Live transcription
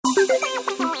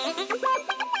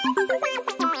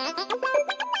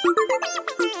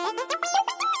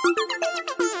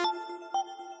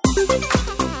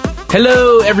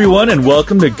Hello, everyone, and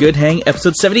welcome to Good Hang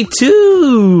episode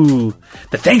 72,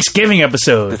 the Thanksgiving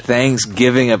episode. The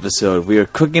Thanksgiving episode. We are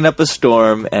cooking up a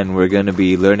storm, and we're going to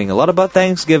be learning a lot about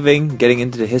Thanksgiving, getting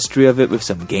into the history of it with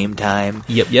some game time.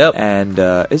 Yep. And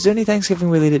is there any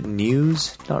Thanksgiving-related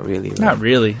news? Not really. Right? Not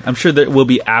really. I'm sure there will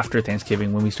be after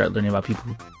Thanksgiving when we start learning about people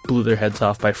who blew their heads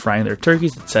off by frying their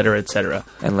turkeys, etc., etc.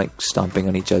 And like stomping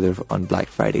on each other on Black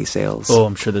Friday sales. Oh,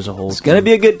 I'm sure there's a whole... It's going to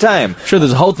be a good time. I'm sure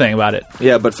there's a whole thing about it.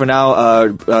 Yeah, but for now,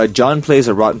 John plays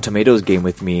a Rotten Tomatoes game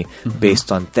with me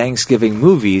based on Thanksgiving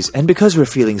movies, and because we're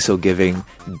feeling so giving,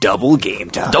 double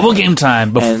game time. Double game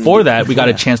time. Before that, we got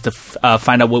a chance to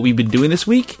find out what we've been doing this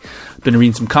week. Been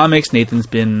reading some comics. Nathan's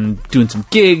been doing some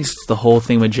gigs. The whole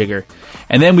thing with Jigger.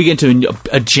 And then we get into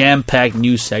a jam-packed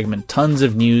news segment. Tons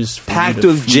of news. Packed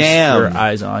with jam. Your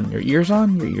eyes on. Your ears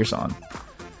on? Your ears on.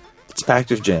 It's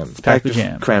packed with jam. Packed with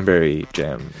jam. Cranberry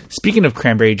jam. Speaking of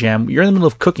cranberry jam, you're in the middle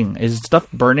of cooking. Is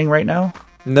stuff burning right now?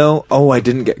 No. Oh, I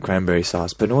didn't get cranberry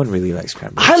sauce, but no one really likes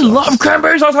cranberry sauce. I love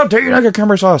cranberry sauce. How dare you not get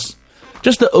cranberry sauce?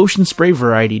 Just the ocean spray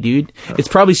variety, dude. Oh. It's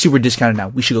probably super discounted now.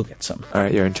 We should go get some. All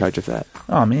right, you're in charge of that.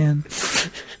 Oh, man.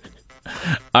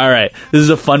 All right, this is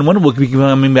a fun one. We'll be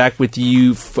coming back with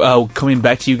you, coming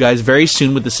back to you guys very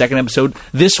soon with the second episode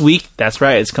this week. That's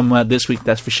right, it's coming out this week.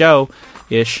 That's for show,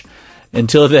 ish.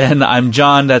 Until then, I'm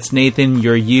John. That's Nathan.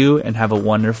 You're you, and have a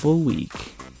wonderful week.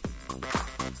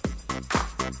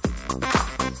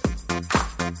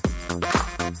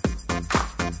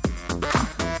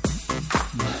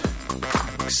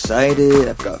 Excited.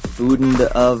 I've got food in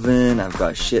the oven. I've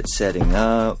got shit setting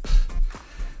up.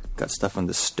 Got stuff on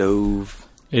the stove.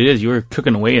 It is. You were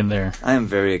cooking away in there. I am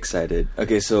very excited.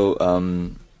 Okay, so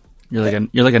you're like a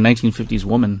 1950s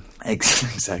woman.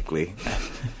 Exactly.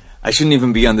 I shouldn't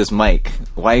even be on this mic.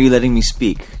 Why are you letting me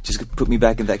speak? Just put me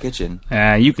back in that kitchen.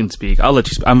 You can speak. I'll let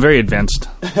you speak. I'm very advanced.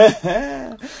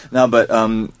 No, but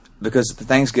because the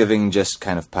Thanksgiving just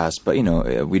kind of passed, but you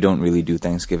know, we don't really do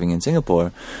Thanksgiving in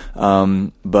Singapore.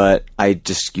 But I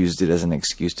just used it as an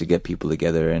excuse to get people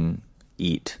together and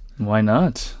eat. Why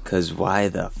not? Because why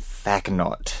the fuck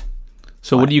not?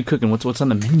 So what are you cooking? What's on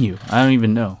the menu? I don't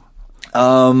even know.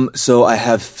 So I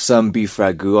have some beef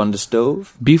ragu on the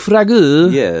stove. Beef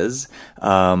ragu? Yes.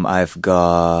 I've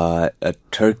got a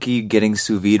turkey getting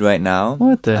sous vide right now.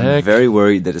 What the heck? I'm very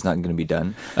worried that it's not going to be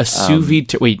done. A sous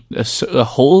vide? A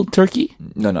whole turkey?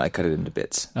 No, I cut it into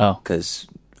bits. Oh. Because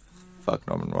fuck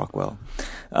Norman Rockwell.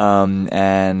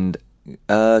 And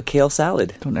kale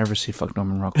salad. Don't ever say fuck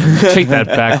Norman Rockwell. Take that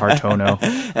back, Hartono.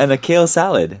 And a kale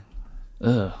salad.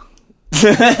 Ugh.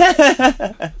 Just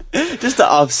to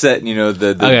offset, you know,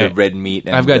 the red meat.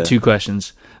 And I've got two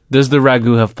questions. Does the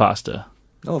ragu have pasta?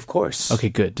 Oh, of course. Okay,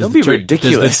 good. Don't be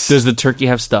ridiculous. Does the turkey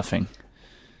have stuffing?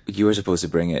 You were supposed to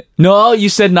bring it. No, you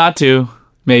said not to.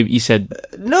 Maybe you said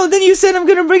no. Then you said I'm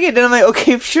gonna bring it. Then I'm like,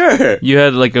 okay, sure. You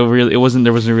had like there wasn't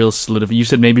a real solidify. You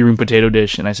said maybe room potato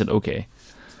dish, and I said okay.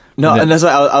 No, and that's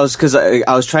why I was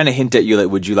trying to hint at you, like,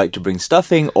 would you like to bring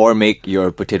stuffing or make your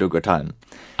potato gratin?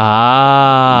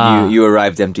 Ah. You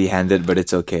arrived empty-handed, but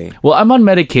it's okay. Well, I'm on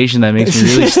medication that makes me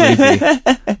really sleepy.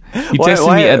 You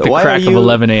texted me at the crack of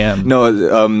 11 a.m.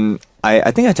 No,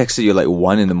 I think I texted you like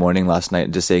 1 in the morning last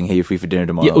night, just saying, hey, you're free for dinner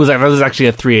tomorrow. Yeah, it was actually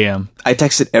at 3 a.m. I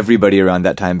texted everybody around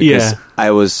that time because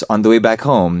I was on the way back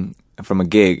home from a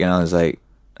gig, and I was like,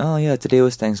 oh yeah, today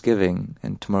was Thanksgiving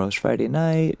and tomorrow's Friday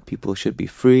night. People should be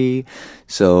free.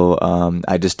 So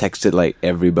I just texted like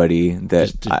everybody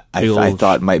that I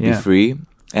thought might be free.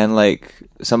 And like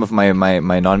some of my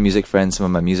non-music friends, some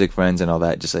of my music friends and all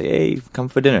that, just like, hey, come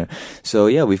for dinner. So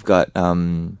yeah, we've got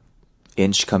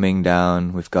Inch coming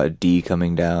down. We've got D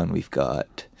coming down. We've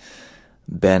got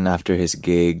Ben after his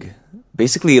gig.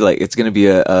 Basically, like, it's going to be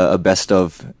a best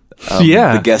of...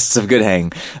 the guests of Good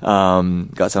Hang.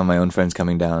 Got some of my own friends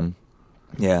coming down.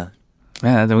 Yeah.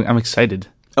 Man, I'm excited.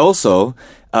 Also,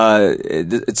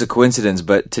 it's a coincidence,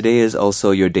 but today is also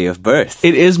your day of birth.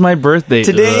 It is my birthday.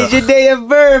 Today is your day of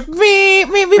birth.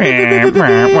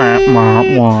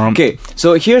 Okay,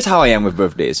 so here's how I am with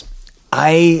birthdays.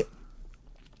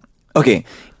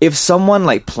 If someone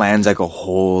like plans like a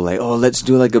whole like, oh, let's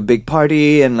do like a big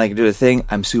party and like do a thing,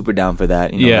 I'm super down for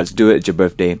that. You know, let's do it. It's your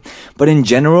birthday. But in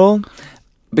general,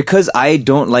 because I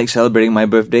don't like celebrating my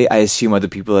birthday, I assume other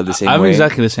people are the same way. I'm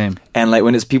exactly the same. And like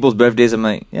when it's people's birthdays, I'm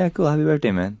like, yeah, cool, happy birthday,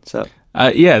 man. So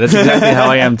yeah, that's exactly how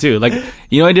I am too. Like,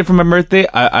 you know what I did for my birthday?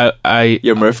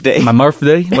 Your birthday? My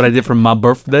birthday. What I did for my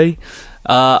birthday?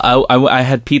 I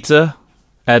had pizza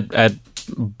at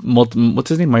what's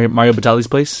his name? Mario Batali's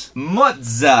place.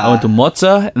 Mozza. I went to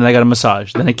Mozza and I got a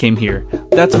massage. Then I came here.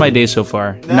 That's my day so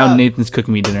far. No. Now Nathan's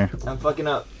cooking me dinner. I'm fucking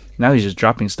up. Now he's just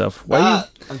dropping stuff.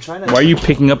 I'm trying to. Why are you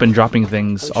picking up and dropping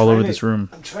things all over this room?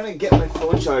 I'm trying to get my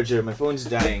phone charger. My phone's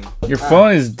dying. Your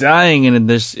phone is dying, and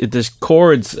there's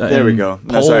cords. There we go.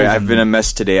 No, poles sorry, I've and- been a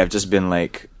mess today. I've just been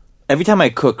like, every time I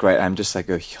cook, right, I'm just like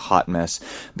a hot mess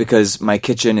because my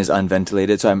kitchen is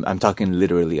unventilated. So I'm talking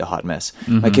literally a hot mess.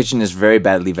 My kitchen is very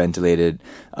badly ventilated.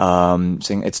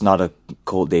 Saying it's not a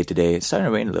cold day today. It's starting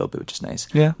to rain a little bit, which is nice.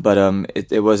 Yeah. But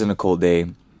it wasn't a cold day,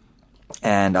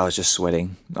 and I was just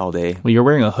sweating all day. Well, you're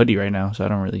wearing a hoodie right now, so I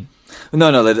don't really. No,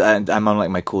 I'm on like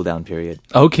my cool down period.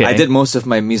 Okay. I did most of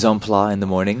my mise en place in the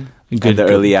morning Good, and the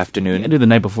good. early You afternoon. can do the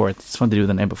night before. It's fun to do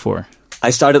the night before. I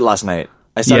started last night.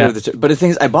 I started Yeah. with the but the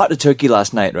thing is, I bought the turkey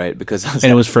last night, right? Because I was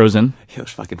And it was frozen. it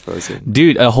was fucking frozen.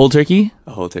 Dude, a whole turkey?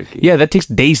 A whole turkey. Yeah, that takes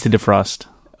days to defrost.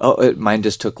 Oh, mine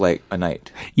just took like a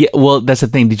night. Yeah, well, that's the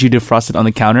thing. Did you defrost it on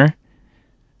the counter?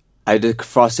 I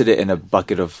defrosted it in a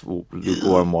bucket of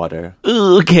lukewarm water.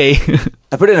 Ugh, okay.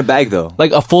 I put it in a bag though.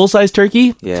 Like a full-size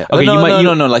turkey? Yeah. Okay, no, you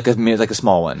might. no, like a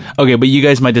small one. Okay, but you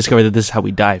guys might discover that this is how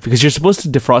we die because you're supposed to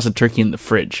defrost a turkey in the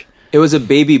fridge It was a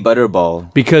baby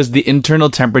butterball. because the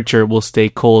internal temperature will stay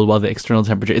cold while the external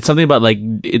temperature. It's something about like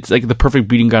it's like the perfect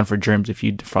breeding ground for germs if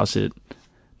you defrost it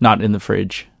not in the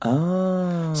fridge.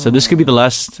 Oh. So this could be the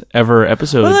last ever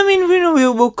episode. Well, I mean,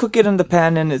 we'll cook it in the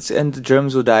pan and the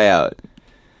germs will die out.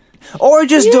 Or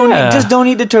just don't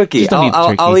eat the turkey. Just don't eat the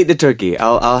turkey. I'll eat the turkey.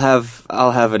 I'll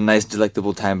have a nice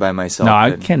delectable time by myself. No, I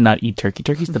and- cannot eat turkey.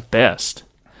 Turkey's the best.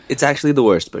 It's actually the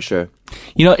worst, but sure.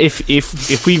 You know,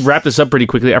 if we wrap this up pretty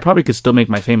quickly, I probably could still make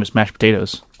my famous mashed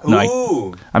potatoes. No,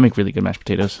 Ooh. I make really good mashed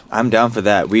potatoes. I'm down for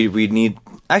that. We need.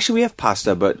 Actually, we have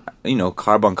pasta, but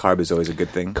carb on carb is always a good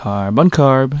thing. Carb on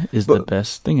carb is the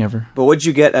best thing ever. But what'd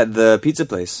you get at the pizza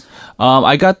place?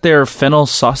 I got their fennel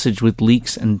sausage with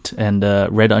leeks and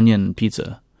red onion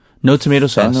pizza. No tomato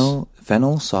sauce.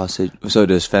 Fennel sausage. So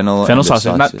there's fennel. Fennel and there's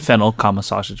sausage, not fennel,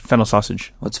 sausage. Fennel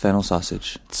sausage. What's fennel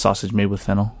sausage? It's sausage made with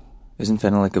fennel. Isn't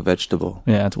fennel like a vegetable?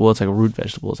 Yeah, it's like a root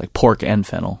vegetable. It's like pork and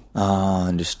fennel. Ah,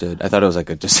 understood. I thought it was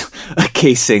like just a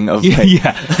casing of Yeah, like,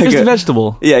 yeah. Just a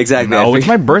vegetable. Yeah, exactly. No, it's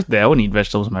my birthday. I wouldn't eat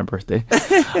vegetables on my birthday.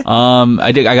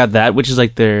 I got that, which is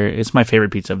like it's my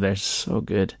favorite pizza of theirs. So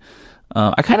good.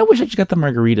 I kind of wish I just got the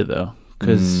margarita though,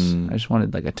 because I just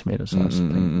wanted like a tomato sauce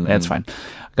thing. That's fine.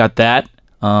 Got that.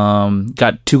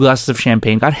 Got 2 glasses of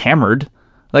champagne. Got hammered.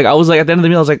 Like I was like at the end of the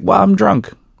meal, I was like, wow, I'm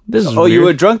drunk. This is weird. You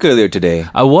were drunk earlier today.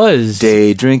 I was.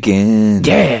 Day drinking.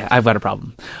 Yeah, I've got a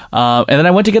problem. And then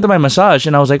I went to get my massage,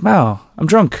 and I was like, wow, I'm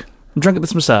drunk. I'm drunk at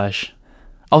this massage.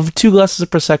 I'll have 2 glasses of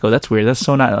Prosecco. That's weird. That's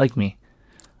so not like me.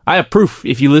 I have proof.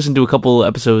 If you listen to a couple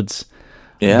episodes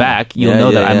back, you'll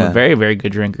know that I'm a very, very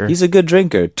good drinker. He's a good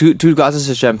drinker. Two glasses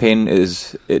of champagne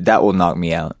that will knock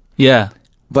me out. Yeah.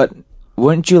 But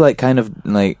weren't you like kind of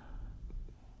like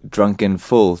drunk and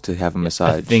full to have a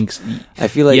massage? I think. I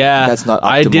feel like that's not optimal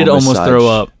I did almost massage. throw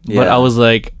up, but Yeah. I was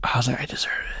like, I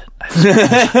deserve it.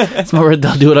 It's my birthday.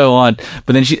 I'll do what I want.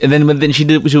 But then she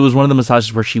did. She was one of the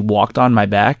massages where she walked on my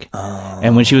back,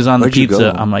 and when she was on the Where'd you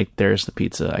pizza, go? I'm like, "There's the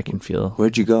pizza. I can feel."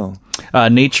 Where'd you go?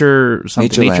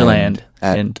 Natureland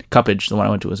At- and Cuppage. The one I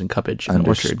went to was in Cuppage in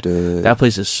Orchard. Understood. That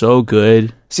place is so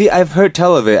good. See, I've heard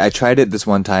tell of it. I tried it this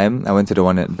one time. I went to the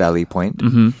one at Valley Point.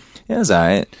 Mm-hmm. Yeah, it was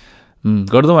alright.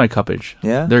 Go to the one at Cuppage.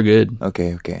 Yeah? They're good.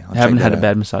 Okay. I haven't had a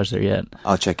bad massage there yet.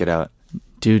 I'll check it out.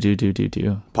 Do.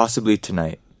 Possibly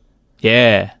tonight.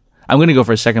 Yeah. I'm going to go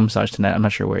for a second massage tonight. I'm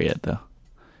not sure where yet, though.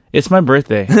 It's my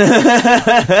birthday.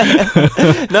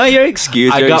 No, you're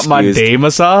excused. I You're got my excused. day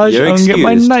massage. You're I'm going to get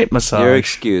my excused. night massage. You're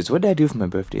excused. What did I do for my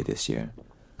birthday this year?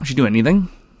 Did you do anything?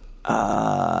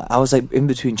 I was like in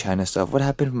between China stuff. What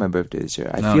happened for my birthday this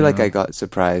year? I No, feel like no. I got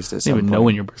surprised at I some don't even point. know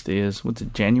when your birthday is. What's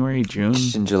it, January, June?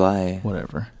 It's in July.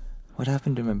 Whatever. What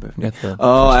happened to my birthday? You got the Oh, first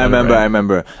I letter, remember. right? I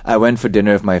remember. I went for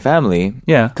dinner with my family.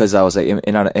 Yeah. Because I was like in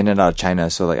and out of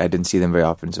China, so like I didn't see them very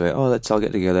often. So like, let's all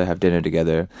get together, have dinner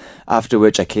together. After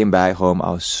which I came back home. I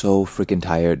was so freaking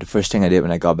tired. The first thing I did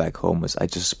when I got back home was I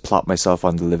just plopped myself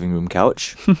on the living room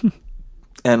couch.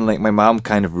 And like my mom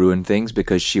kind of ruined things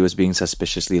because she was being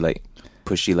suspiciously like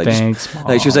pushy, like Thanks,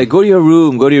 like she was Mom. like, go to your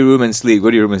room and sleep,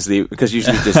 because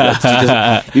usually she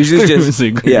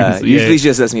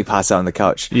just lets me pass out on the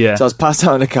couch. Yeah. So I was passed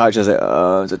out on the couch. I was like,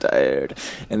 oh, I'm so tired.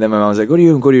 And then my mom was like, go to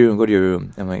your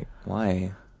room. I'm like,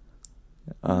 why?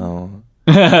 Oh.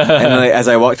 And then, like, as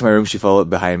I walked to my room, she followed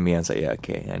behind me. I was like, yeah,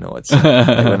 okay, I know what's like,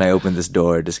 when I open this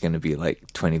door, there's gonna be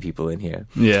like 20 people in here.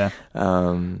 Yeah.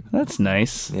 That's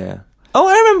nice. Yeah. Oh,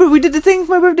 I remember we did the thing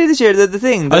for my birthday this year. The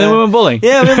thing. Oh, then we went bowling.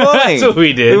 Yeah, we went bowling. That's what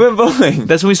we did. We went bowling.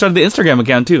 That's when we started the Instagram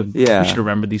account too. Yeah. We should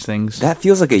remember these things. That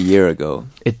feels like a year ago.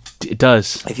 It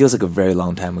does. It feels like a very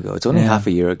long time ago. It's only Yeah. half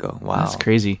a year ago. Wow. That's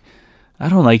crazy. I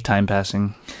don't like time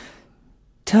passing.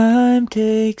 Time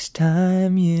takes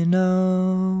time, you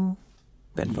know.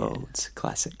 Ben Folds,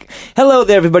 classic. Hello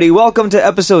there, everybody. Welcome to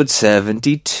episode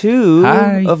 72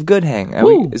 Hi. of Good Hang.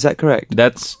 Is that correct?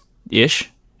 That's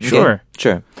ish. Sure. Okay,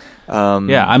 sure.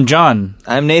 Yeah, I'm John.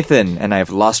 I'm Nathan, and I've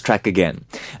lost track again.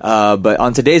 But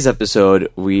on today's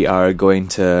episode, we are going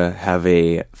to have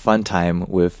a fun time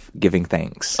with giving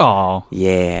thanks. Aw.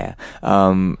 Yeah.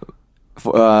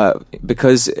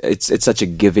 Because it's such a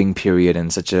giving period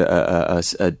and such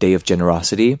a day of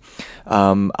generosity,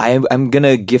 I'm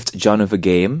gonna gift John with a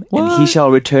game, and he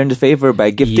shall return the favor by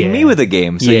gifting me with a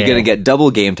game. So you're gonna get double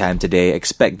game time today.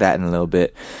 Expect that in a little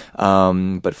bit.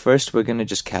 But first, we're gonna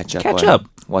just catch up.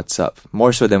 What's up?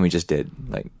 More so than we just did.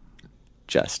 We'll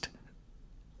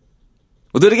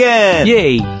do it again.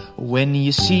 Yay. When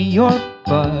you see your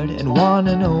bud and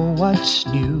wanna know what's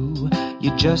new, you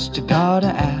just gotta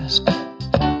ask,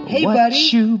 hey what buddy,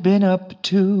 you been up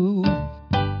to?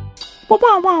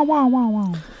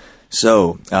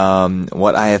 So,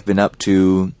 what I have been up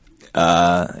to,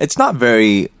 it's not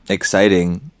very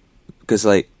exciting, because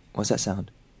what's that sound?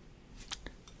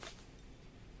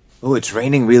 Oh, it's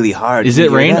raining really hard. Is it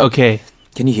rain? Okay.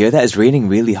 Can you hear that? It's raining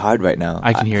really hard right now.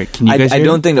 I can hear it. Can you guys hear it? I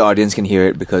don't think the audience can hear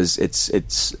it because it's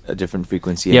a different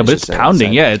frequency. Yeah, but it's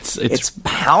pounding. Yeah, it's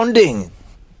pounding.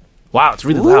 Wow, it's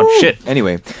really loud. Shit.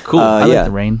 Anyway. Cool. I like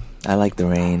the rain. I like the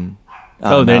rain.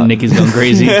 Then Nikki's going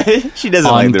crazy. She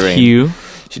doesn't like the rain. Cue.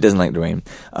 She doesn't like the rain.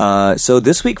 So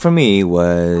this week for me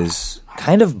was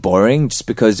kind of boring just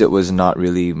because it was not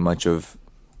really much of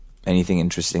anything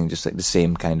interesting, just like the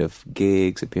same kind of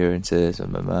gigs, appearances, blah,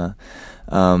 blah,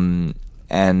 blah.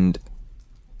 And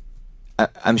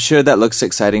I'm sure that looks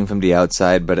exciting from the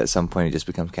outside, but at some point it just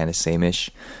becomes kind of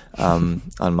same-ish on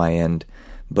my end.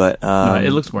 But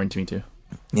it looks boring to me too.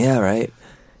 Yeah, right.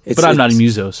 But I'm not a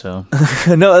muso, so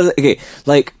no. Okay,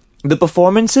 the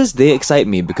performances, they excite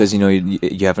me because, you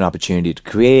have an opportunity to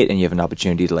create and you have an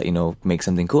opportunity to, make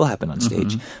something cool happen on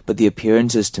stage. Mm-hmm. But the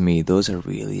appearances, to me, those are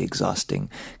really exhausting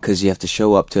because you have to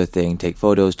show up to a thing, take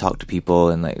photos, talk to people,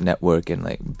 and, network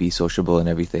and, be sociable and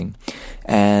everything.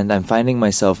 And I'm finding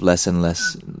myself less and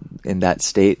less in that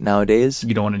state nowadays.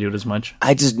 You don't want to do it as much?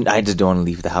 I just don't want to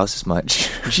leave the house as much.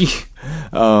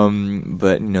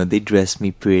 But, they dress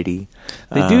me pretty.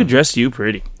 They do dress you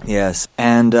pretty. Yes.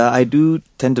 And I do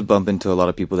tend to bump into a lot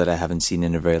of people that I haven't seen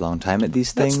in a very long time at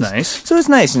these things. That's nice. So it's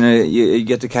nice, you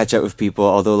get to catch up with people,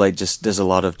 although there's a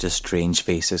lot of just strange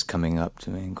faces coming up to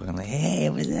me and going hey,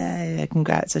 what's that?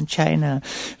 Congrats on China.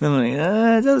 And I'm like,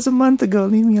 that was a month ago,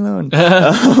 leave me alone.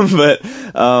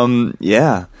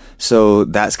 Yeah. So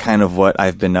that's kind of what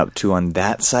I've been up to on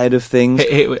that side of things.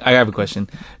 Hey, I have a question.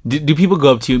 Do people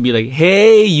go up to you and be like,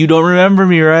 hey, you don't remember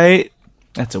me, right?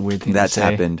 That's a weird thing to say. That's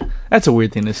happened. That's a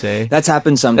weird thing to say. That's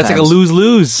happened sometimes. That's like a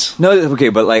lose-lose. No, okay,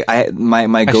 but my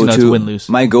Actually, go-to... no, it's win-lose.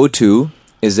 My go-to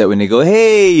is that when they go,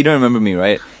 hey, you don't remember me,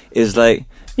 right? Is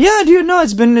yeah, dude, no,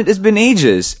 it's been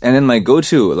ages. And then my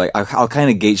go-to, I'll kind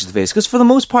of gauge the face. Because for the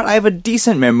most part, I have a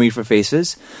decent memory for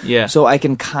faces. Yeah. So I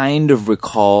can kind of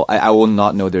recall, I will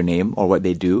not know their name or what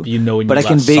they do. But I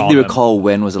can vaguely recall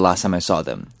when was the last time I saw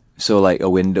them. So a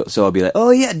window, so I'll be like,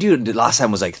 oh yeah, dude, the last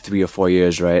time was 3 or 4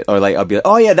 years, right? Or I'll be like,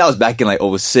 oh yeah, that was back in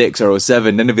 06 or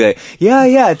 07. Then they'll be like,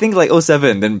 yeah, I think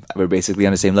 07. Then we're basically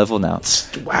on the same level now.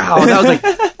 Wow, that was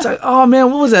it's oh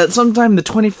man, what was that? Sometime the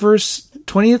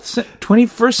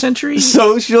 21st century?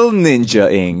 Social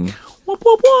ninja-ing. Whoop,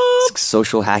 whoop, whoop.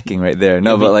 Social hacking right there.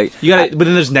 No, but you got but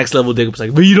then there's next level dig-ups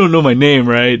but you don't know my name,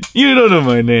 right? You don't know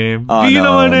my name. Oh, Do you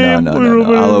know my name? No.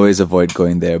 I'll always avoid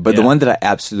going there. But the one that I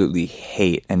absolutely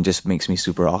hate and just makes me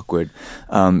super awkward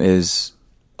is,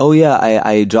 oh yeah,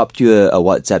 I dropped you a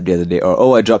WhatsApp the other day, or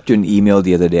oh, I dropped you an email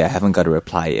the other day. I haven't got a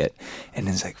reply yet. And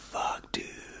it's fuck, dude.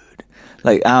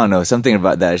 I don't know, something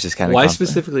about that is just kind of... Why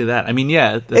specifically that? I mean,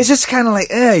 yeah. It's just kind of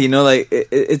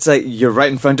it's you're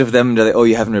right in front of them, and they're like, oh,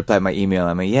 you haven't replied my email.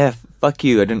 I'm like, yeah, fuck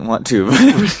you, I didn't want to.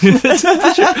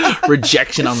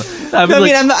 Rejection on the...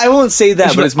 I won't say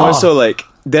that, but it's more so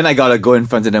then I gotta go in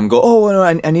front of them and go, oh, no,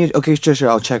 I need... Okay, sure,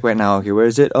 I'll check right now. Okay, where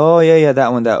is it? Oh, yeah,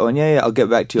 that one. Yeah, I'll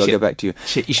get back to you,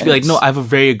 Shit, you should be no, I have a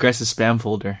very aggressive spam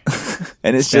folder.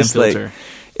 And it's just filter.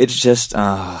 It's just,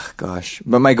 gosh.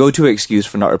 But my go-to excuse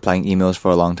for not replying emails for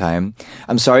a long time,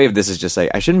 I'm sorry if this is just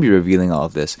I shouldn't be revealing all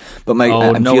of this, but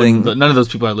none of those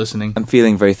people are listening. I'm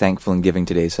feeling very thankful and giving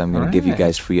today, so I'm going to give you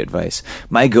guys free advice.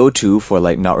 My go-to for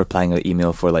not replying an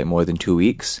email for more than 2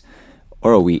 weeks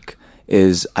or a week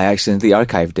is I accidentally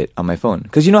archived it on my phone.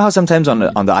 Because you know how sometimes on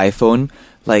the iPhone,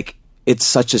 it's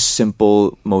such a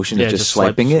simple motion of just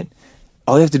swiping it?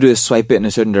 all you have to do is swipe it in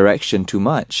a certain direction too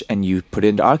much, and you put it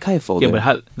into archive folder. Yeah,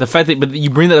 but but you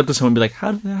bring that up to someone and be like,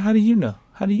 how do you know?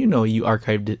 How do you know you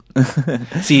archived it?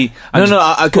 See,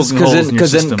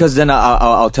 because then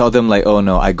I'll tell them like, oh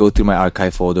no, I go through my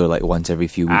archive folder like once every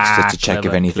few weeks just to check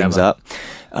if anything's up.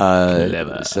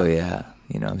 So yeah,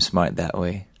 I'm smart that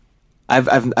way.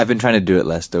 I've been trying to do it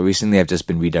less though. Recently, I've just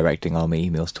been redirecting all my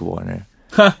emails to Warner.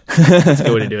 That's a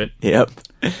good way to do it. Yep.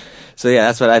 So yeah,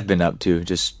 that's what I've been up to.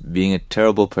 Just being a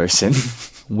terrible person.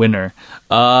 Winner.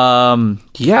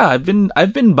 Yeah, I've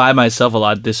been by myself a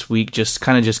lot this week, just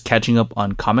catching up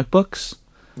on comic books.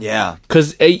 Yeah,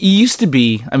 because it used to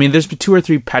be. I mean, there's been 2 or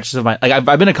 3 patches of my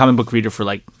I've been a comic book reader for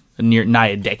like nigh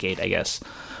a decade, I guess.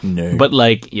 Nerd. But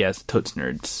like, yes, totes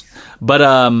nerds. But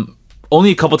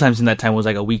only a couple times in that time was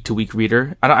like a week-to-week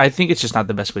reader. I think it's just not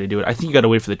the best way to do it. I think you got to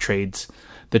wait for the trade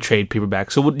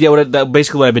paperback. So yeah,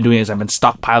 basically what I've been doing is I've been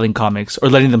stockpiling comics or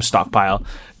letting them stockpile,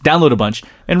 download a bunch,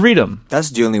 and read them. That's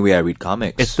the only way I read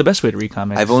comics. It's the best way to read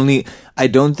comics. I've only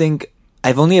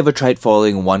ever tried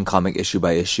following one comic issue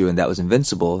by issue, and that was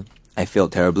Invincible. I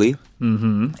failed terribly.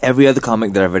 Mm-hmm. Every other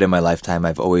comic that I've read in my lifetime,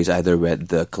 I've always either read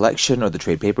the collection or the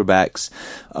trade paperbacks.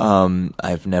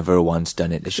 I've never once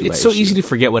done it issue by issue. It's so easy to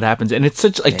forget what happens, and it's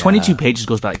such 22 pages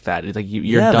goes by like that. It's like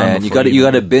you're done. Man, you got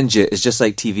to binge it. It's just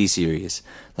like TV series.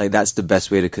 Like that's the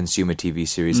best way to consume a TV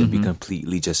series and be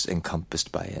completely just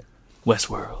encompassed by it.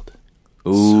 Westworld.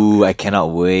 Ooh, I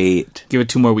cannot wait. Give it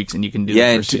 2 more weeks and you can do the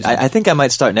first season. I think I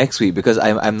might start next week because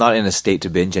I'm not in a state to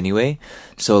binge anyway.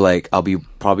 So like I'll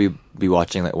probably be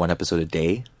watching like 1 episode a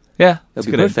day. Yeah,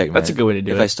 that'll be perfect. That's a good way to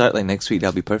do it. If I start like next week,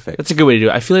 that'll be perfect. That's a good way to do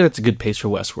it. I feel like that's a good pace for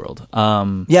Westworld.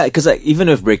 Yeah, because even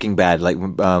with Breaking Bad,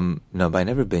 no, but I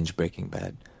never binged Breaking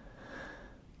Bad.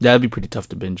 That'd be pretty tough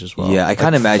to binge as well. Yeah, I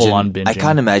can't imagine. Full-on binging. I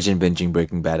can't imagine binging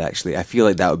Breaking Bad. Actually, I feel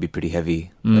like that would be pretty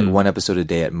heavy. Like 1 episode a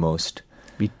day at most.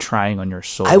 Be trying on your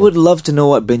soul. I would love to know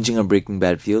what binging on Breaking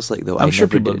Bad feels like, though. I'm sure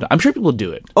people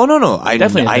do it. Oh no,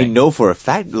 I know for a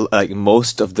fact. Like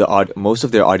most of their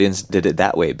audience did it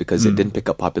that way because it didn't pick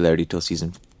up popularity till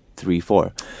season 3,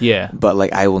 4. Yeah, but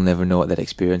like I will never know what that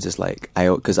experience is like.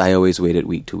 Because I always waited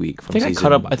week to week from. I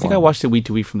caught up. I think I watched it week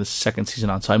to week from the 2nd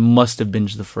season on, so I must have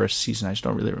binged the first season. I just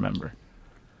don't really remember.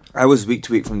 I was week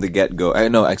to week from the get go. I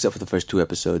know, except for the first 2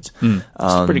 episodes.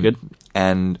 It's pretty good,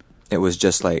 and it was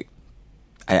just like.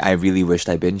 I really wished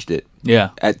I binged it.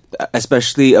 Yeah.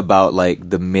 Especially about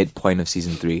like the midpoint of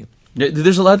season 3.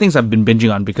 There's a lot of things I've been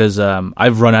binging on because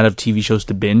I've run out of TV shows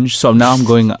to binge. So now I'm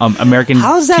going American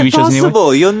How's that TV shows possible?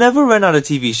 Anyway. You'll never run out of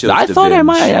TV shows I to thought binge. I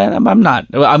might. I'm not.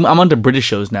 I'm onto British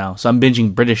shows now. So I'm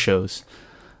binging British shows.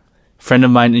 Friend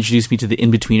of mine introduced me to The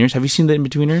In-Betweeners. Have you seen The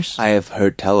In-Betweeners? I have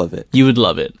heard tell of it. You would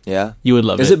love it. Yeah? You would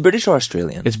love it. Is it British or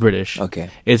Australian? It's British. Okay.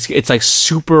 It's like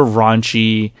super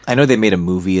raunchy. I know they made a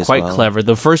movie as well. Quite clever.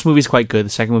 The first movie's quite good.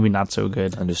 The second movie not so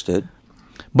good. Understood.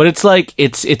 But it's like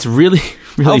it's really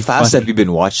How fast funny. have you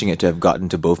been watching it to have gotten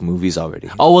to both movies already?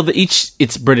 Oh well,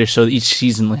 it's British, so each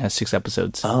season only has 6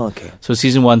 episodes. Oh, okay. So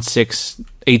season 1,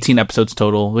 18 episodes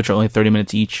total, which are only 30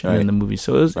 minutes each, and then the movie.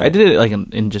 So I did it like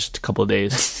in just a couple of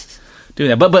days.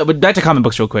 Doing that, but back to comic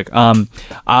books real quick. An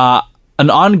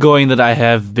ongoing that I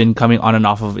have been coming on and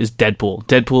off of is Deadpool.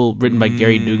 Deadpool, written by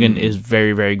Gary Dugan, is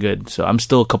very, very good. So I'm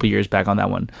still a couple years back on that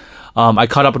one. I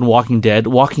caught up in Walking Dead.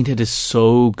 Walking Dead is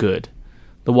so good.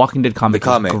 The Walking Dead comic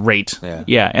is great.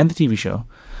 Yeah, and the TV show,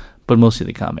 but mostly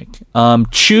the comic.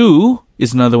 Chew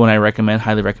is another one I recommend,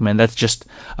 highly recommend. That's just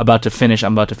about to finish.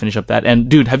 I'm about to finish up that. And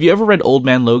dude, have you ever read Old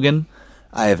Man Logan?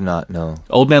 I have not, no.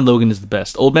 Old Man Logan is the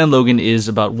best. Old Man Logan is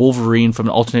about Wolverine from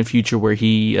an alternate future where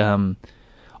he,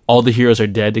 all the heroes are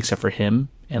dead except for him,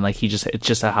 and like it's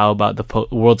just how about the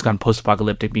world's gone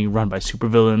post-apocalyptic, being run by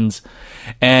supervillains,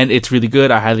 and it's really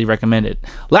good. I highly recommend it.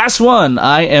 Last one,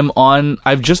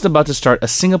 I'm just about to start a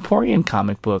Singaporean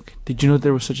comic book. Did you know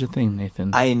there was such a thing,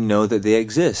 Nathan? I know that they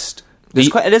exist.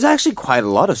 There's actually quite a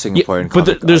lot of Singaporean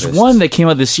comic there's artists. one that came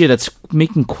out this year that's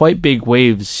making quite big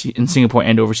waves in Singapore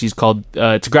and overseas called,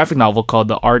 it's a graphic novel called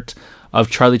The Art of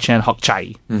Charlie Chan Hock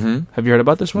Chai. Mm-hmm. Have you heard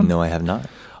about this one? No, I have not.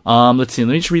 Let's see.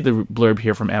 Let me just read the blurb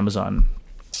here from Amazon.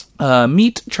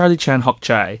 Meet Charlie Chan Hock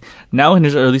Chai. Now in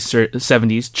his early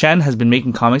 70s, Chan has been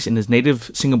making comics in his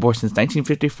native Singapore since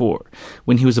 1954,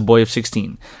 when he was a boy of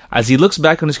 16. As he looks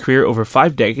back on his career over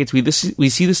 5 decades, we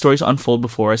see the stories unfold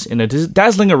before us in a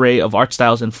dazzling array of art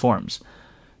styles and forms.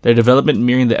 Their development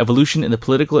mirroring the evolution in the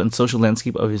political and social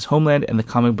landscape of his homeland and the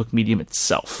comic book medium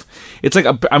itself. It's like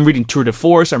I'm reading Tour de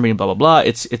Force, I'm reading blah blah blah.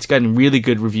 It's gotten really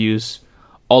good reviews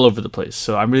all over the place.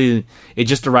 So it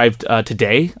just arrived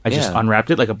today. I just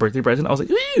unwrapped it like a birthday present. I was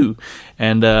like, ooh!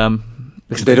 And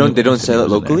they don't sell it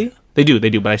locally? They do,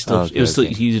 but I still Oh, okay, it was still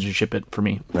okay. easier to ship it for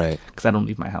me Right. because I don't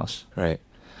leave my house. Right.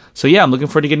 So yeah, I'm looking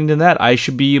forward to getting to that. I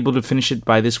should be able to finish it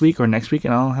by this week or next week,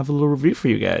 and I'll have a little review for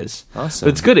you guys. Awesome.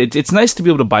 But it's good. It's nice to be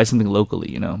able to buy something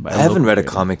locally, I haven't read a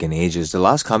comic in ages. The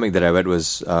last comic that I read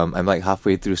was I'm like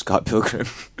halfway through Scott Pilgrim.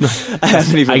 I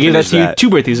haven't even I gave that finished to you 2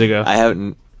 birthdays ago. I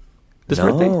haven't. This No.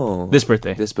 birthday? This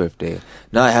birthday. This birthday.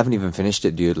 No, I haven't even finished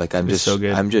it, dude. Like I'm It's just so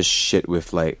good. I'm just shit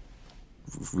with like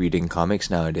reading comics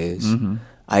nowadays. Mm-hmm.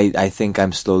 I think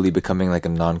I'm slowly becoming like a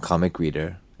non-comic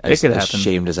reader. It could as happen.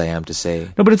 ashamed as I am to say.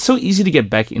 No, but it's so easy to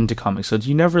get back into comics, so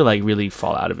you never like really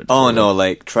fall out of it. Oh fully. no,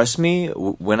 like trust me,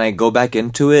 when I go back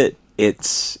into it,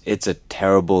 it's a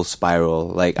terrible spiral.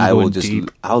 Like I will Going just deep.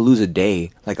 I'll lose a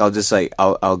day. Like I'll just like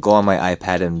I'll go on my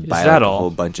iPad and buy that like, a all? whole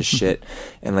bunch of shit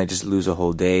and like just lose a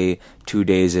whole day, 2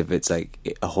 days if it's like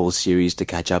a whole series to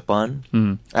catch up on.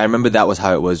 I remember that was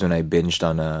how it was when I binged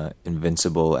on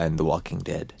Invincible and The Walking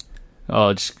Dead.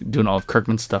 Oh, just doing all of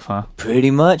Kirkman's stuff, huh?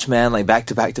 Pretty much, man. Like back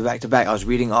to back to back to back. I was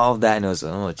reading all of that and it was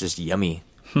it's just yummy.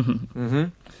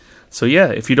 So yeah,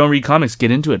 if you don't read comics,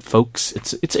 get into it, folks.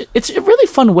 It's a really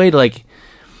fun way to like,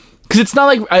 because it's not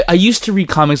like I used to read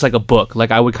comics like a book.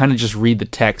 Like I would kind of just read the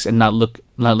text and not look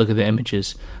at the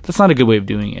images. That's not a good way of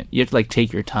doing it. You have to like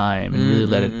take your time and really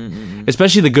let it.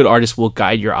 Especially the good artists will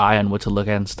guide your eye on what to look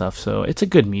at and stuff. So it's a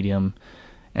good medium,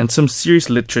 and some serious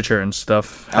literature and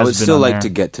stuff. I would has been still on like there. to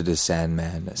get to the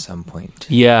Sandman at some point.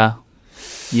 Yeah.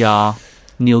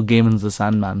 Neil Gaiman's The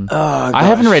Sandman. Oh, I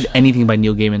haven't gosh. read anything by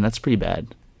Neil Gaiman. That's pretty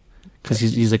bad. Because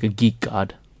he's like a geek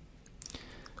god.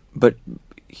 But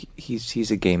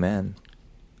he's a gay man.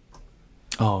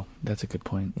 Oh, that's a good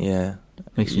point. Yeah.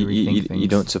 Makes you rethink things. You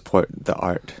don't support the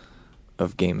art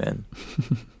of gay men.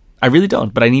 I really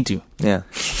don't, but I need to. Yeah.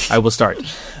 I will start.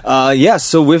 Yeah,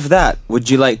 so with that, would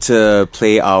you like to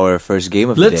play our first game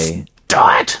of the Let's day? do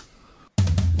it!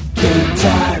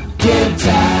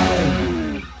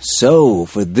 So,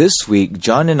 for this week,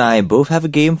 John and I both have a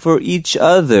game for each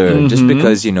other. Just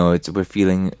because, we're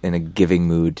feeling in a giving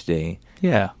mood today.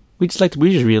 Yeah. We just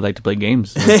really like to play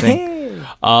games. I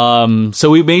think. So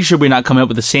we made sure we're not coming up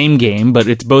with the same game, but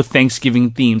it's both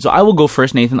Thanksgiving themed. So I will go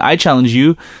first, Nathan. I challenge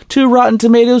you to Rotten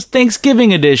Tomatoes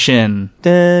Thanksgiving Edition.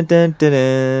 Dun, dun,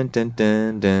 dun, dun,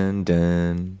 dun, dun,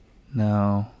 dun.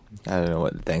 No. I don't know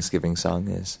what the Thanksgiving song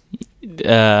is.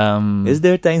 Is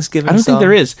there a Thanksgiving I don't song? think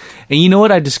there is. And you know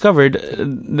what I discovered?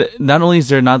 Not only is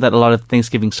there not that a lot of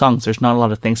Thanksgiving songs, there's not a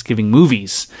lot of Thanksgiving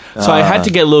movies. So I had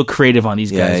to get a little creative on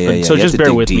these guys. But, so You have just to bear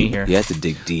dig with me deep. here. You have to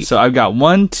dig deep. So I've got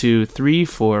 1, 2, 3,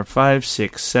 4, 5,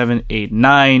 6, 7, 8,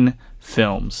 9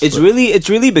 films. It's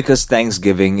really because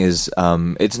Thanksgiving is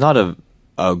it's not a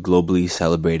globally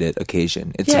celebrated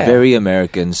occasion. It's Yeah. very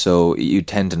American, so you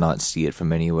tend to not see it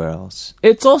from anywhere else.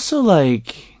 It's also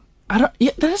like that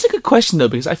is a good question though,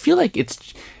 because I feel like it's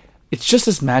just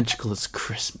as magical as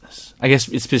Christmas. I guess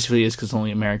it specifically is because it's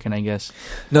only American. I guess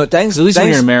No, at least when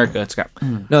you're in America, it's got.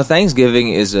 No, Thanksgiving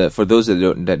is for those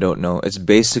that don't know. It's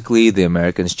basically the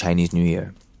Americans' Chinese New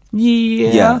Year.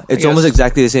 Yeah, It's I almost guess.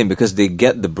 exactly the same because they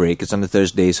get the break. It's on the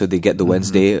Thursday, so they get the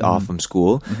Wednesday off from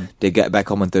school. They get back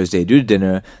home on Thursday, do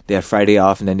dinner. They have Friday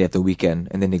off, and then they have the weekend,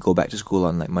 and then they go back to school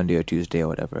on like Monday or Tuesday or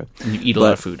whatever. And you eat a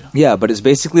lot of food. Yeah, but it's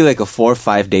basically like a 4 or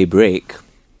 5 day break,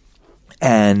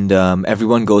 and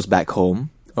everyone goes back home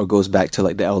or goes back to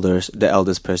like the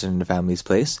eldest person in the family's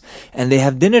place, and they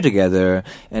have dinner together,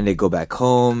 and they go back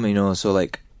home. So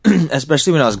like,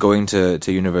 especially when I was going to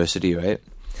university, right?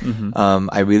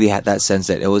 I really had that sense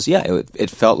that it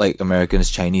felt like Americans'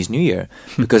 Chinese New Year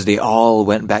because they all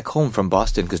went back home from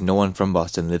Boston because no one from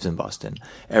Boston lives in Boston.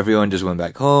 Everyone just went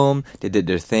back home. They did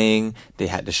their thing. They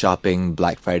had the shopping,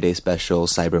 Black Friday special,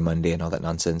 Cyber Monday, and all that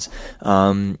nonsense.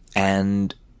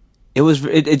 And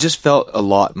it just felt a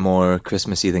lot more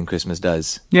Christmassy than Christmas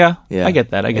does. Yeah, Yeah, I get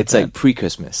that. It's like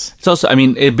pre-Christmas. It's also,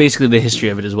 basically the history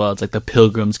of it as well. It's like the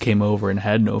Pilgrims came over and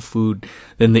had no food.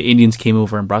 Then the Indians came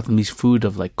over and brought them these food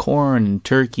of like corn and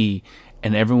turkey,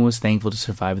 and everyone was thankful to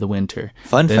survive the winter.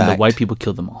 Fun then fact. the white people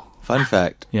killed them all. Fun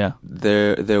fact. Yeah.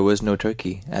 There was no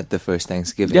turkey at the first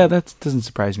Thanksgiving. Yeah, that doesn't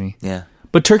surprise me. Yeah.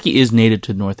 But turkey is native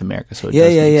to North America, so it Yeah,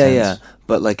 does make sense. yeah.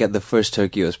 But like at the first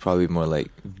turkey, it was probably more like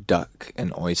duck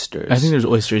and oysters. I think there's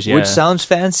oysters, yeah. Which sounds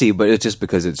fancy, but it's just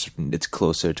because it's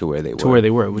closer to where they were. to where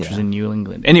they were, which was in New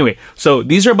England. Anyway, so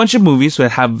these are a bunch of movies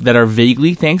that are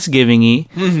vaguely Thanksgiving-y.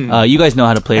 You guys know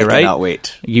how to play it, I right? cannot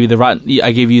wait.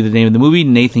 I gave you the name of the movie.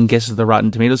 Nathan guesses the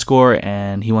Rotten Tomato score,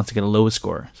 and he wants to get a lowest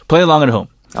score. So play along at home.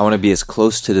 I want to be as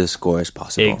close to the score as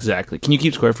possible. Exactly. Can you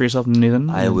keep score for yourself, Nathan?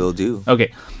 I will do.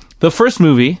 Okay. The first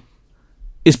movie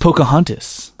is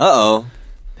Pocahontas. Uh-oh.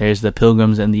 There's the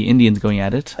Pilgrims and the Indians going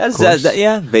at it.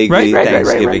 Vaguely Right,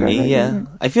 Thanksgiving-y, right. yeah.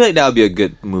 I feel like that would be a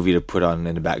good movie to put on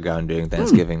in the background during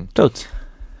Thanksgiving. Totes.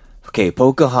 Okay,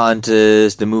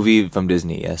 Pocahontas, the movie from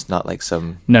Disney. Yes, not like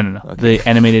some. No. Okay. The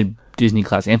animated Disney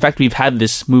classic. In fact, we've had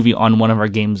this movie on one of our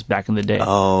games back in the day.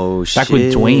 Oh shit! Back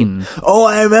with Dwayne. Oh,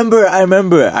 I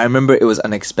remember. It was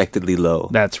unexpectedly low.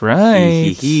 That's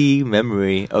right.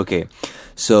 Memory. Okay,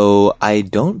 so I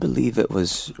don't believe it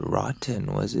was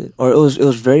rotten, was it? Or it was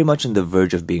very much on the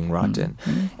verge of being rotten,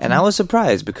 and I was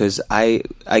surprised because I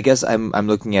guess I'm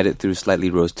looking at it through slightly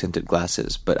rose tinted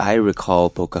glasses, but I recall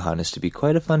Pocahontas to be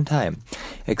quite a fun time,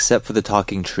 except for the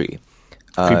talking tree.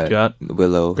 Creeped you out?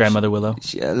 Willow. Grandmother Willow.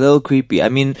 A little creepy. I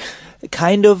mean,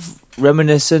 kind of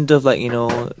reminiscent of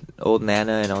old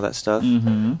Nana and all that stuff.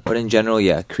 Mm-hmm. But in general,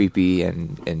 yeah, creepy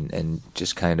and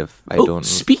just kind of,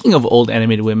 Speaking of old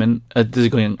animated women, this is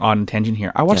going on tangent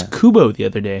here. I watched Kubo the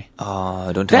other day.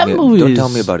 Oh, don't tell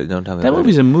me about it. That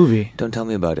movie's a movie. Don't tell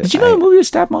me about it. Did you know the movie was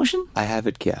stop motion? I have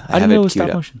it, yeah. I didn't know it was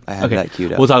stop motion. I have that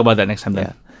queued up. We'll talk about that next time then.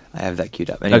 Yeah. I have that queued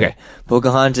up. Anyway, Okay.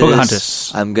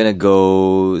 Pocahontas. I'm going to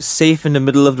go safe in the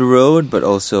middle of the road, but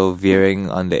also veering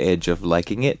on the edge of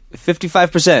liking it.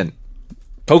 55%.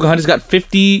 Pocahontas got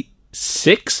 56%.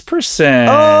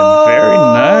 Oh! Very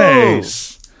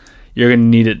nice. You're going to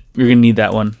need it. You're going to need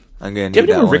that one. I'm going Do to you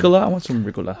need have that any one. Ricola? I want some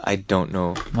Ricola. I don't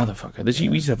know. Motherfucker.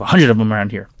 We used to have 100 of them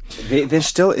around here. There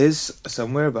still is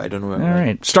somewhere, but I don't know where. All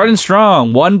right. Starting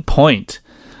strong. 1 point.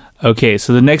 Okay,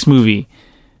 so the next movie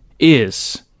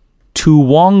is To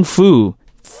Wong Fu.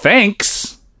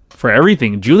 Thanks for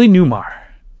everything. Julie Newmar.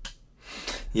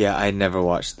 Yeah, I never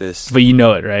watched this. But you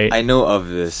know it, right? I know of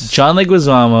this. John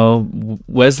Leguizamo,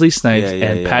 Wesley Snipes, Yeah,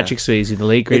 and yeah. Patrick Swayze, the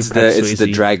late great Patrick Swayze. It's the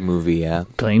drag movie, yeah.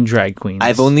 playing drag queens.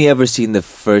 I've only ever seen the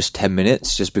first 10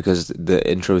 minutes just because the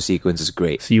intro sequence is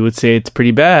great. So you would say it's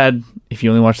pretty bad if you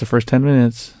only watch the first 10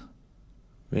 minutes.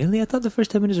 Really? I thought the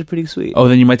first 10 minutes were pretty sweet. Oh,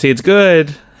 then you might say it's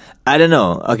good. I don't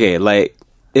know. Okay,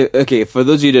 for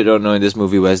those of you that don't know, in this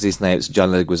movie, Wesley Snipes, John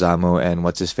Leguizamo, and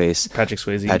what's his face? Patrick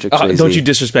Swayze. Patrick Swayze. Don't you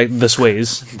disrespect the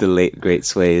Sways. The late, great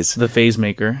Sways. The phase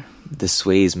maker. The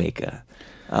Sways maker.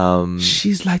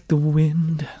 She's like the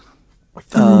wind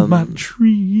through my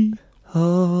tree.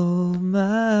 Oh,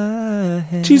 my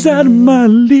hand. She's out of my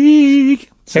league.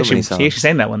 So many He songs. actually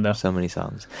sang that one, though. So many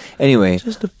songs. Anyway,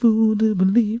 Just a fool to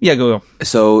believe. Yeah, go.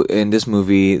 so in this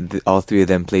movie, all three of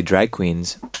them play drag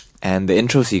queens. And the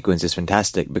intro sequence is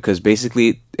fantastic because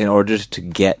basically, in order to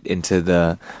get into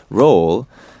the role,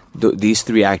 these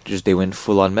three actors, they went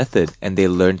full on method and they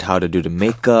learned how to do the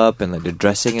makeup and like the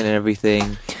dressing and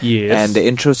everything. Yes. And the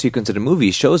intro sequence of the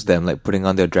movie shows them like putting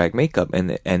on their drag makeup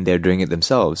and they're doing it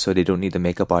themselves, so they don't need the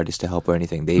makeup artist to help or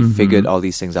anything. They figured all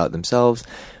these things out themselves.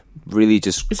 Really,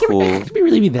 just cool. Could it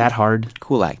really be that hard?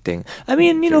 Cool acting. I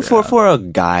mean, for a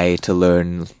guy to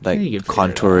learn like Yeah, you could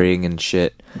figure it contouring and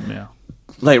shit. Yeah.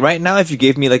 Like right now, if you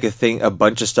gave me like a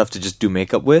bunch of stuff to just do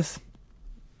makeup with,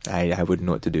 I wouldn't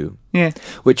know what to do. Yeah.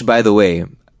 Which, by the way,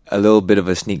 a little bit of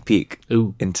a sneak peek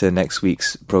Ooh. into next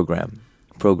week's program.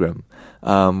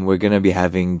 We're gonna be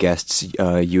having guests,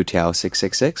 Utiao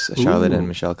 666, Charlotte and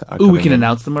Michelle. Are Ooh, we coming can in.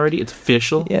 announce them already? It's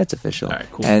official? Yeah, it's official. All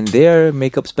right, cool. And they're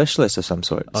makeup specialists of some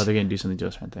sort. Oh, they're going to do something to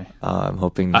us, aren't they? I'm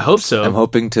hoping. I hope so. I'm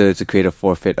hoping to create a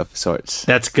forfeit of sorts.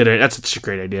 That's good. That's such a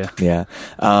great idea. Yeah.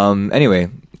 Anyway.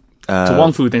 To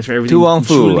Wong Fu, thanks for everything. To Wong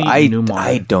Fu, Julie Newmar.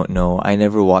 I don't know. I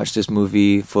never watched this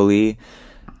movie fully.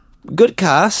 Good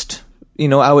cast.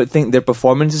 I would think their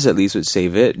performances at least would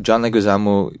save it. John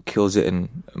Leguizamo kills it in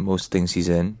most things he's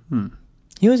in.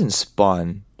 He was in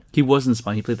Spawn. He wasn't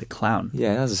Spawn. He played the clown.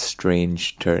 Yeah, that was a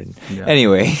strange turn. Yeah.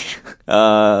 Anyway,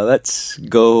 let's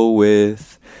go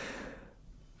with...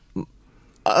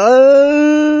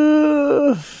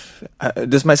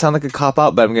 this might sound like a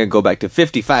cop-out, but I'm going to go back to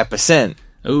 55%.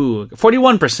 Ooh,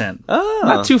 41%. Oh.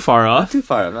 Not too far off.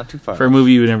 Not too far. For a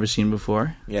movie you've never seen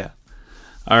before. Yeah.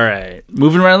 All right.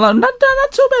 Moving right along. Not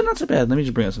so bad. Let me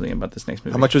just bring up something about this next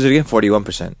movie. How much was it again?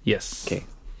 41%. Yes. Okay.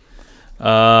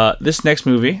 This next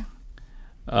movie.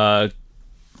 Hold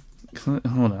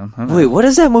on. Wait, what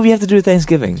does that movie have to do with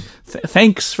Thanksgiving?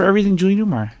 Thanks for everything, Julie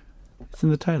Newmar. It's in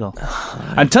the title.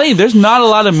 I'm telling you, there's not a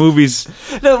lot of movies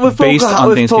based on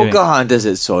Thanksgiving. Pocahontas,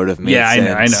 it sort of made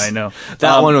sense. I know.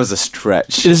 That one was a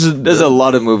stretch. There's a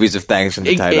lot of movies with thanks in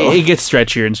the title. It gets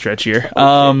stretchier and stretchier.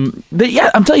 I'm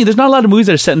telling you, there's not a lot of movies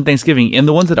that are set in Thanksgiving, and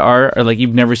the ones that are like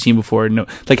you've never seen before. No,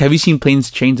 like have you seen Planes,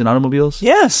 Trains, and Automobiles?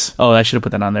 Yes. Oh, I should have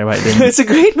put that on there. But I didn't. It's a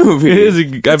great movie. It is.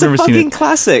 I've never seen it. It's a fucking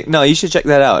classic. No, you should check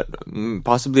that out.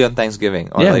 Possibly on Thanksgiving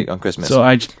or like on Christmas. So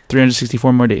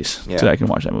 364 more days Yeah. so I can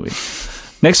watch that movie.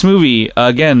 Next movie,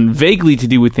 again, vaguely to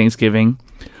do with Thanksgiving.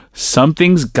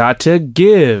 Something's Got to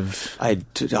Give. Why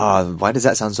does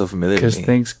that sound so familiar to Because me?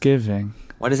 Thanksgiving.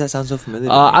 Why does that sound so familiar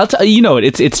to me? I'll tell you know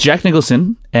it. It's Jack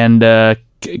Nicholson and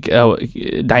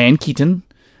Diane Keaton.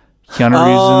 Keanu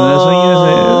Reeves in this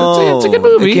one. It's a good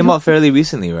movie. It came out fairly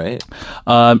recently, right?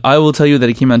 I will tell you that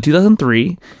it came out in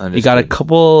 2003. Understood. It got a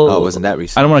couple... Oh, it wasn't that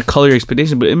recent. I don't want to color your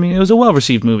expectations, but I mean, it was a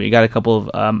well-received movie. It got a couple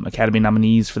of Academy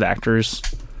nominees for the actors.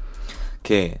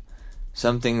 Okay.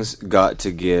 Something's Got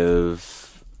to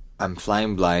Give. I'm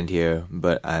flying blind here,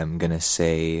 but I'm going to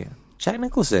say Jack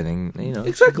Nicholson. And, you know,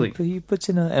 Exactly. He puts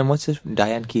in and what's his...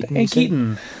 Diane Keaton? Diane you said?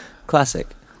 Keaton. Classic.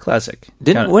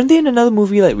 Weren't they in another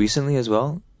movie like recently as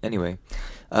well? Anyway,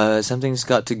 Something's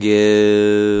Got to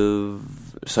Give.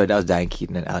 Sorry, that was Diane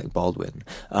Keaton and Alec Baldwin.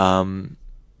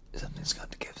 Something's Got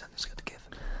to Give.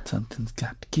 Something's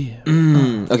Got to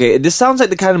Give. Okay, this sounds like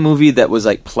the kind of movie that was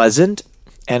like pleasant,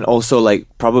 and also like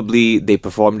probably they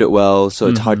performed it well, so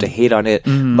it's hard to hate on it.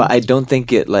 But I don't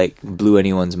think it like blew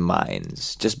anyone's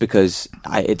minds, just because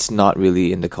it's not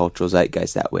really in the cultural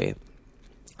zeitgeist that way.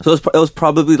 So it was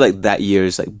probably like that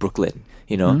year's like Brooklyn.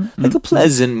 You know, like a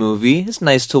pleasant movie. It's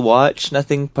nice to watch.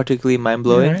 Nothing particularly mind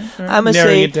blowing. Right. I'm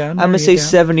gonna say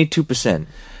 72%.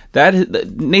 That is,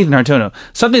 Nathan Hartono.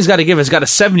 Something's Got to Give has got a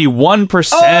 71%.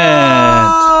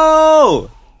 Oh!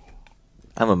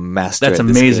 I'm a master. That's at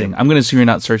this amazing. game. I'm going to assume you're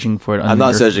not searching for it. I'm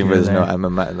not searching for this. there. No, I'm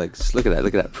just look at that.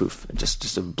 Look at that proof.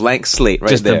 Just a blank slate right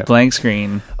just there. a blank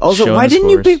screen. Also, showing why the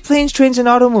didn't you scores. pick Planes, Trains, and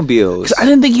Automobiles? 'Cause I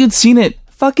didn't think you'd seen it.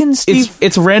 Fucking Steve.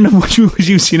 It's random which movies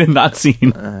you've seen and not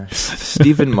seen.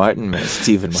 Stephen Martin, man.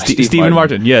 Stephen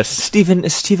Martin, yes.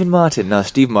 Stephen Martin. No,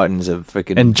 Steve Martin's a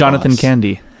freaking And Jonathan boss.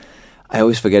 Candy. I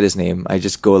always forget his name. I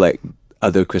just go like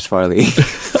other Chris Farley.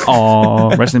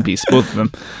 Aw, rest in peace, both of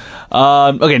them.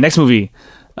 Okay, next movie.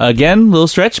 Again, little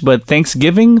stretch, but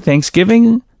Thanksgiving.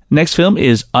 Next film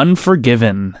is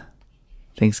Unforgiven.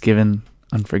 Thanksgiving,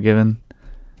 Unforgiven.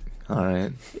 All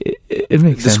right. It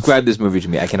makes sense. Describe this movie to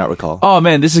me. I cannot recall. Oh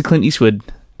man, this is Clint Eastwood,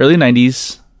 early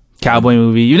 '90s cowboy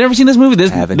movie. You've never seen this movie?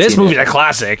 This movie's a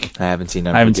classic. I haven't seen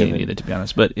Unforgiven. I haven't seen it either, to be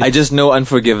honest. But I just know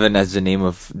Unforgiven as the name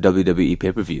of WWE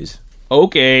pay-per-views.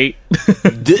 okay.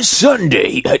 This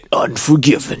Sunday at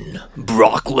Unforgiven,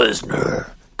 Brock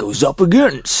Lesnar goes up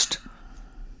against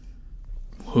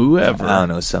Whoever. I don't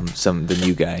know, the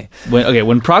new guy.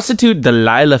 When prostitute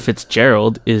Delilah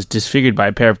Fitzgerald is disfigured by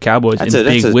a pair of cowboys in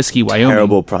Big Whiskey, Wyoming.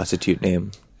 Terrible prostitute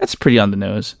name, That's pretty on the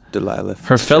nose. Delilah.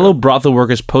 Her fellow brothel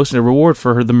workers posted a reward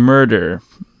for the murder,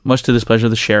 much to the displeasure of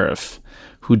the sheriff,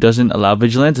 who doesn't allow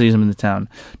vigilantes in the town.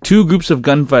 Two groups of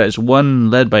gunfighters, one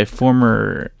led by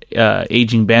former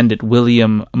aging bandit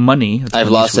William Money. I've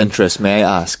lost interest. May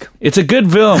I ask? It's a good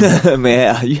film.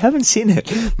 You haven't seen it.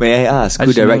 May I ask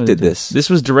who directed this? This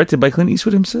was directed by Clint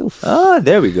Eastwood himself. Ah,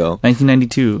 there we go.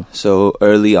 1992. So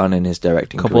early on in his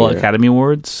directing Couple career. Academy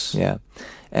Awards. Yeah.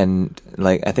 And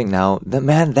like I think now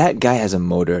that guy has a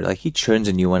motor. Like he churns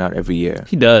a new one out every year.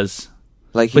 He does.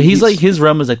 Like But he's like his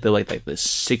realm is like the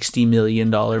 $60 million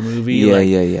movie. Yeah,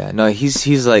 yeah. No,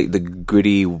 he's like the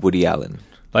gritty Woody Allen.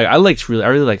 Like I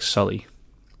really like Sully.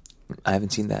 I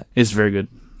haven't seen that. It's very good.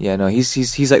 Yeah, no, he's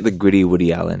like the gritty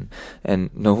Woody Allen. And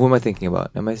no, who am I thinking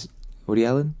about? Woody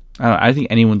Allen? I don't know, I think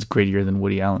anyone's grittier than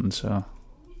Woody Allen. So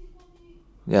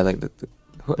Yeah, like the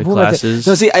who Glasses.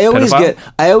 No, see, I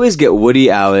always get Woody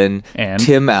Allen and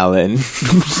Tim Allen.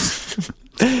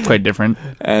 quite different.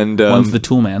 And one's the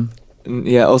Tool Man.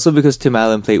 Yeah, also because Tim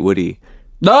Allen played Woody.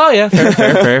 Oh yeah,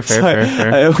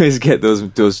 fair. I always get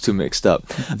those two mixed up.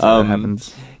 That's what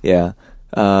happens. Yeah,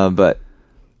 but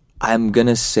I'm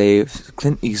gonna say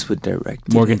Clint Eastwood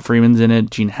directed. Morgan Freeman's in it.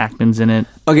 Gene Hackman's in it.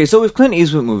 Okay, so with Clint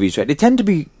Eastwood movies, right, they tend to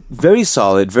be very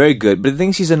solid, very good. But the thing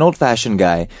is, he's an old-fashioned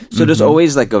guy, so there's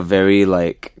always like a very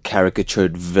like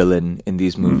caricatured villain in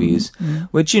these movies,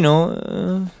 which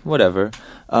whatever,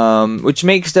 which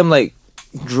makes them like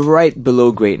right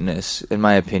below greatness, in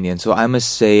my opinion. So I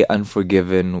must say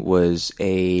Unforgiven was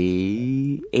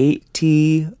a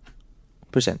 80%.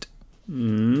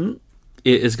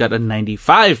 It has got a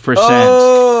 95%.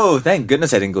 Oh, thank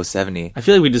goodness I didn't go 70. I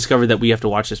feel like we discovered that we have to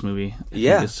watch this movie. I think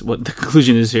Yeah. that's what the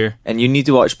conclusion is here. And you need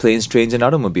to watch Planes, Trains, and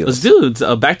Automobiles. Let's do it.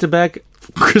 It's back-to-back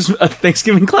Christmas,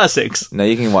 Thanksgiving classics. No,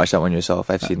 you can watch that one yourself.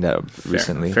 I've seen that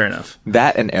recently. Fair enough.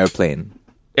 That and Airplane.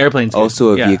 Airplane's good. Also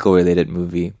a Yeah. vehicle-related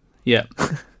movie. Yeah.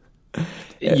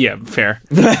 Yeah, fair.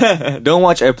 Don't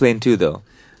watch Airplane 2, though.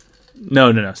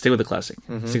 No. Stick with the classic.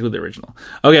 Stick with the original.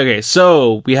 Okay.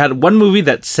 So we had one movie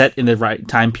that's set in the right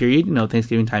time period,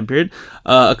 Thanksgiving time period.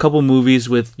 A couple movies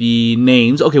with the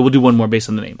names. Okay, we'll do one more based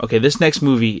on the name. Okay, this next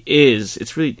movie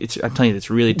I'm telling you, it's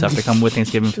really tough to come with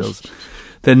Thanksgiving feels.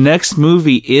 The next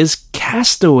movie is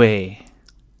Castaway.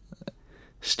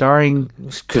 starring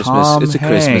It's Christmas. Tom It's a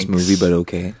Christmas Hanks. movie, but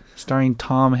okay. Starring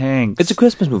Tom Hanks. It's a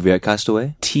Christmas movie, right?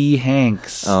 Castaway? T.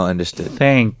 Hanks. Oh, understood.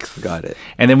 Thanks. Got it.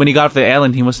 And then when he got off the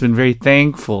island, he must have been very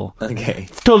thankful. Okay.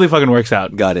 Totally fucking works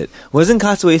out. Got it. Wasn't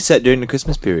Castaway set during the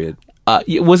Christmas period?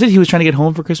 Was it he was trying to get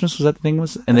home for Christmas? Was that the thing?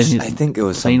 And then I think it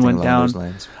was plane something went along down. those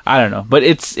lines. I don't know, but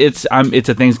it's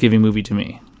a Thanksgiving movie to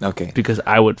me Okay. because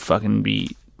I would fucking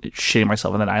be shitting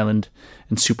myself on that island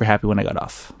and super happy when I got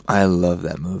off. I love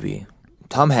that movie.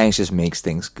 Tom Hanks just makes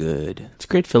things good. It's a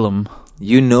great film.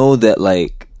 You know that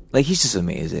like he's just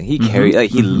amazing. He carried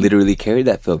he literally carried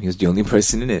that film. He was the only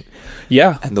person in it.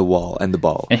 Yeah. And the wall and the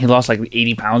ball. And he lost like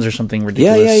 80 pounds or something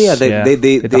ridiculous. Yeah.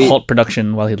 They halt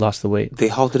production while he lost the weight. They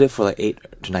halted it for like 8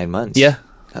 to 9 months. Yeah.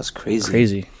 That's crazy.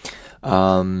 Crazy.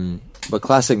 But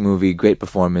classic movie, great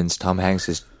performance. Tom Hanks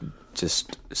is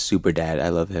just super dad. I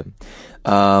love him.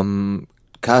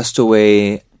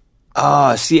 Castaway.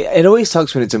 See, it always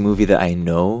sucks when it's a movie that I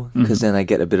know because then I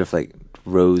get a bit of like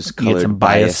rose-colored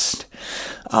biased.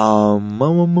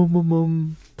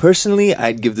 Personally,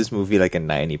 I'd give this movie like a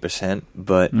 90%,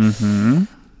 but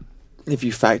if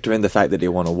you factor in the fact that they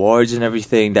won awards and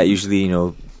everything, that usually,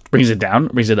 Brings it down,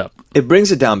 brings it up. it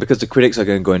brings it down because the critics are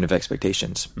going to go in with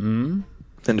expectations. And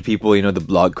the people, the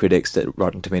blog critics that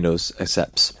Rotten Tomatoes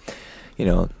accepts,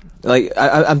 like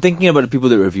I'm thinking about the people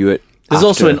that review it. This is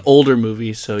also an older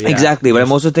movie, so yeah. Exactly, but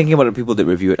I'm also thinking about the people that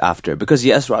review it after, because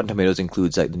yes, Rotten Tomatoes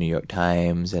includes like the New York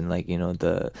Times and like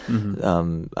the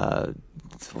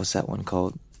what's that one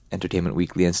called, Entertainment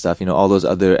Weekly and stuff, all those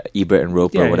other Ebert and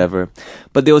Roper or whatever.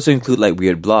 But they also include like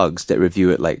weird blogs that review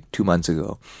it like 2 months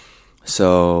ago.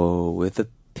 So with a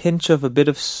pinch of a bit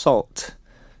of salt,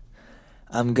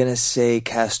 I'm gonna say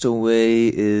Castaway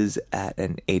is at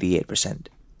an 88%.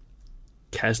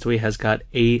 Castaway has got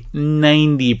a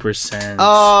 90%.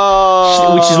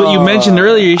 Oh, which is what you mentioned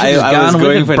earlier. You should have I was gone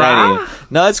going with it, for brah. 90.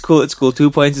 No, it's cool. It's cool.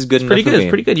 2 points is good enough. Pretty for good. me. It's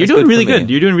pretty good. You're It's doing really for me. good.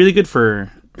 You're doing really good for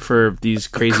these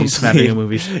crazy smattering of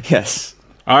movies. Yes.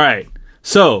 All right.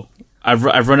 So I've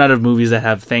run out of movies that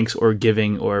have thanks or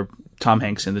giving or Tom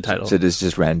Hanks in the title. So this is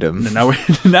just random. Now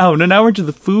we're into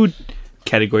the food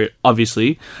category,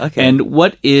 obviously. Okay. And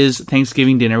what is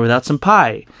Thanksgiving dinner without some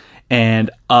pie? And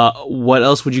what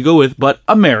else would you go with but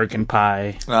American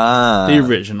Pie? The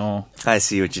original. I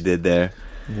see what you did there.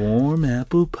 Warm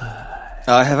apple pie.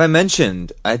 Have I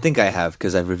mentioned? I think I have,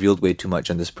 because I've revealed way too much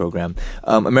on this program.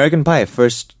 American Pie,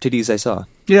 first titties I saw.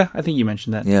 Yeah, I think you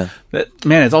mentioned that. Yeah.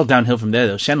 Man, it's all downhill from there,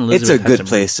 though. Shannon Elizabeth It's a has good some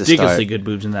place to ridiculously start. good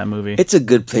boobs in that movie. It's a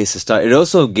good place to start. It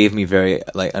also gave me very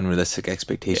like unrealistic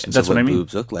expectations That's of what what I mean.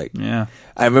 boobs look like. Yeah.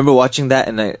 I remember watching that,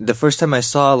 and the first time I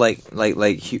saw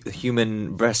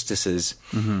human breastises,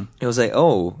 it was like,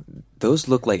 oh, those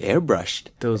look like airbrushed.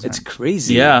 It's aren't.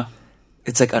 crazy. Yeah.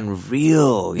 It's like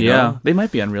unreal. You Yeah. know? They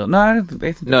might be unreal. No, I don't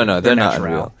think No, they're not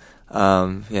natural.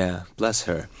 unreal. Yeah, bless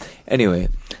her. Anyway,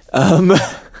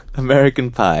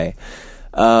 American Pie,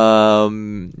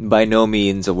 by no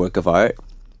means a work of art,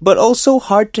 but also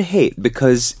hard to hate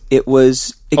because it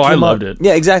I came loved out, it.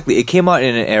 Yeah, exactly. It came out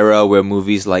in an era where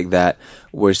movies like that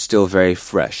were still very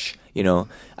fresh.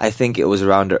 I think it was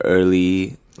around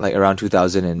around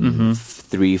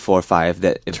 2003, 4, 5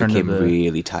 that it became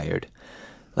really tired.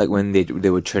 Like when they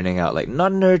were churning out like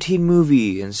Not Another Teen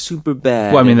Movie and Super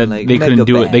Bad. Well, I mean, and, they couldn't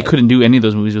do it. Megabad. They couldn't do any of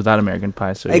those movies without American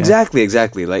Pie. So yeah.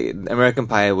 Exactly. Like American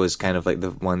Pie was kind of like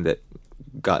the one that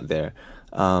got there.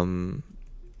 On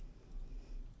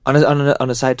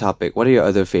a side topic, what are your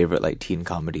other favorite like teen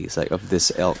comedies like of this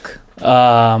ilk?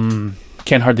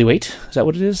 Can't Hardly Wait. Is that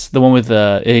what it is? The one with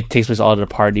it takes place all at a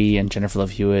party, and Jennifer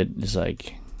Love Hewitt is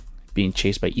like being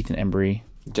chased by Ethan Embry.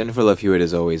 Jennifer Love Hewitt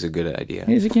is always a good idea.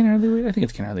 Is it Can't Hardly Wait? I think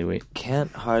it's Can't Hardly Wait.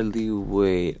 Can't Hardly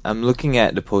Wait. I'm looking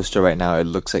at the poster right now. It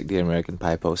looks like the American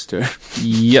Pie poster.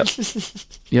 Yep.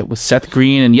 Yep, with Seth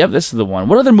Green, and this is the one.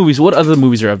 What other movies are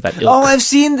of that ilk? Oh, I've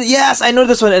seen. Yes, I know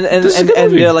this one. And This is a good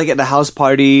movie. they're like at the house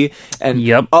party. And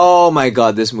Yep. Oh my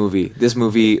god, this movie. This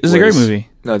is a great movie.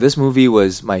 No, this movie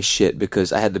was my shit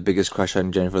because I had the biggest crush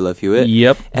on Jennifer Love Hewitt.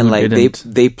 Yep, And who like didn't?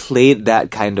 they played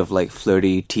that kind of like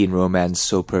flirty teen romance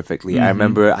so perfectly. I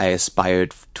remember I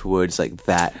aspired towards like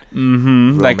that. That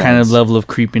kind of romance. level of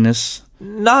creepiness.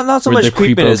 Not so Where much the creepo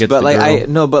creepiness, gets but the like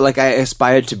girl. I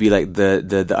aspired to be like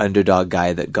the underdog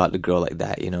guy that got the girl like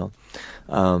that,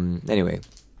 Anyway.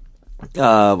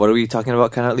 What are we talking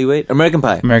about? Can't Hardly Wait? American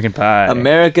Pie. American Pie.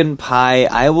 American Pie,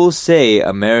 I will say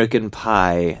American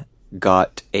Pie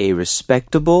got a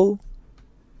respectable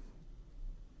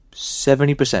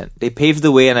 70%. They paved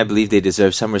the way, and I believe they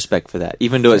deserve some respect for that,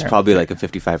 even though it's probably like a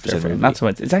 55% movie. Not so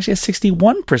much. It's actually a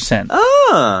 61%.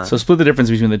 Ah! So split the difference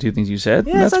between the two things you said.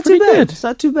 Yeah, That's it's not pretty too bad. good. It's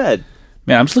not too bad.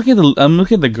 Man, I'm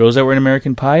looking at the girls that were in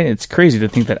American Pie. It's crazy to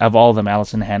think that of all of them,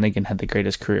 Allison Hannigan had the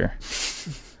greatest career.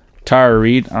 Tara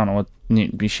Reid, I don't know what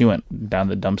she went down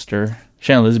the dumpster.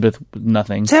 Shannon Elizabeth,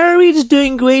 nothing. Tara Reid is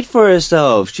doing great for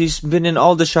herself. She's been in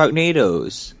all the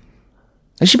Sharknadoes.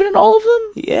 Has she been in all of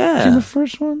them? Yeah. She's in the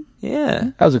first one?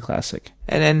 Yeah. That was a classic.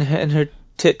 And her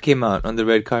tit came out on the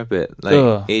red carpet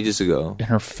ages ago. And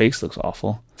her face looks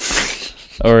awful.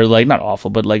 Or like, not awful,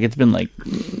 but like it's been like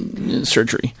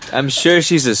surgery. I'm sure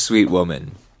she's a sweet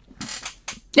woman.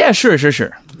 Yeah, sure. All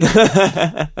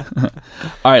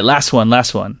right, last one.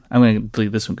 I'm going to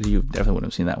delete this one because you definitely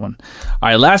wouldn't have seen that one. All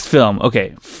right, last film.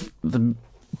 Okay.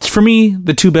 For me,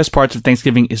 the two best parts of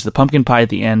Thanksgiving is the pumpkin pie at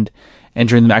the end, and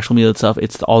during the actual meal itself,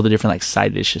 it's all the different like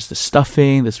side dishes, the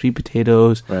stuffing, the sweet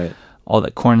potatoes, right, all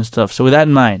that corn and stuff. So with that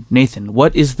in mind, Nathan,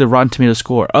 what is the Rotten Tomato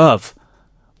score of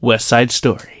West Side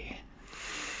Story?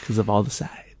 Because of all the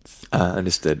sides.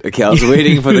 Understood. Okay, I was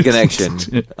waiting for the connection.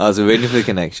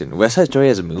 West Side Story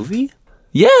has a movie?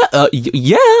 Yeah,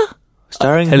 yeah.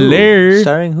 Starring Hello. who?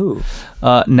 Starring who?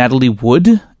 Natalie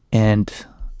Wood and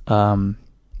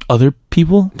other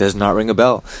people. Does not ring a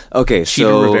bell. Okay, Cheetah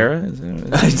so Rivera.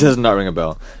 It does not ring a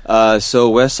bell. So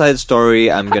West Side Story,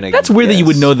 I'm gonna. That's weird that you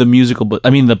would know the musical, but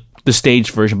I mean the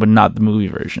stage version, but not the movie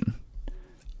version.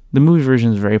 The movie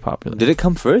version is very popular. Did it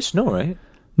come first? No, right?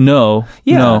 No.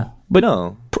 Yeah. No. But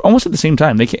no. Almost at the same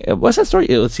time. West Side Story.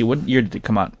 Let's see. What year did it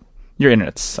come out? Your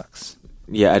internet sucks.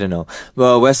 Yeah, I don't know.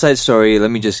 Well, West Side Story,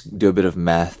 let me just do a bit of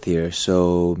math here.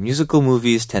 So, musical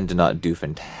movies tend to not do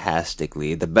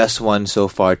fantastically. The best one so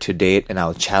far to date, and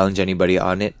I'll challenge anybody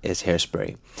on it, is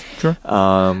Hairspray. Sure.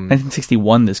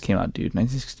 1961 this came out, dude.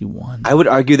 1961. I would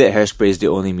argue that Hairspray is the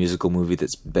only musical movie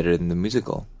that's better than the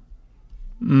musical.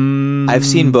 I've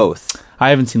seen both.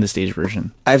 I haven't seen the stage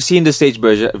version. I've seen the stage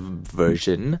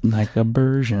version. Like a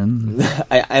version.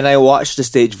 I watched the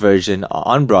stage version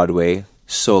on Broadway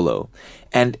solo.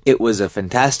 And it was a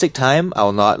fantastic time, I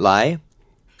will not lie.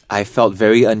 I felt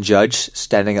very unjudged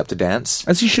standing up to dance.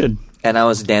 As you should. And I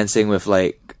was dancing with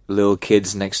like little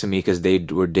kids next to me because they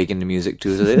were digging the music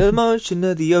too. So the motion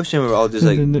of the ocean, we were all just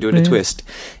like doing a twist.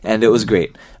 And it was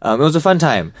great. It was a fun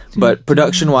time. But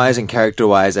production-wise and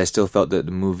character-wise, I still felt that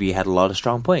the movie had a lot of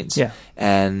strong points. Yeah.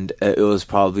 And it was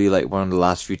probably like one of the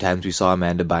last few times we saw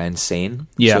Amanda Bynes sane.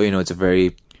 Yeah. So, it's a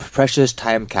very precious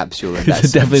time capsule in that It's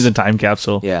sense. definitely the time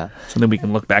capsule. Yeah. Something we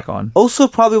can look back on. Also,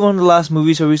 probably one of the last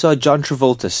movies where we saw John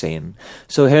Travolta sane.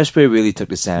 So Hairspray really took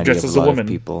the sanity Dressed of as a a lot woman. of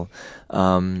people.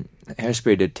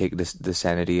 Hairspray did take the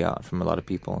sanity out from a lot of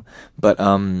people. But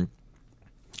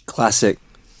classic.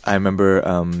 I remember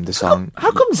the song.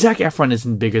 How come Zac Efron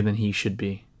isn't bigger than he should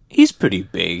be? He's pretty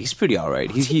big. He's pretty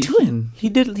alright. What's he doing?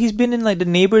 He's been in like the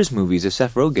Neighbors movies of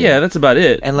Seth Rogen. Yeah, that's about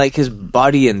it. And like his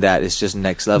body in that is just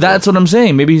next level. That's what I'm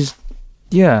saying. Maybe he's...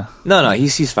 Yeah. No,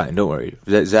 he's fine. Don't worry.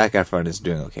 Zac Efron is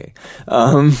doing okay.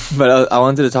 But I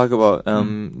wanted to talk about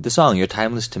the song "You're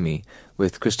Timeless to Me"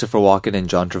 with Christopher Walken and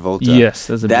John Travolta. Yes,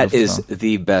 that's a that beautiful is song.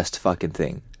 the best fucking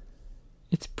thing.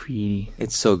 It's pretty.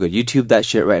 It's so good. YouTube that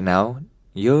shit right now.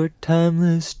 You're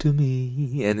timeless to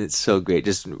me, and it's so great.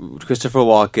 Just Christopher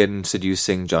Walken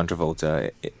seducing John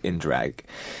Travolta in drag.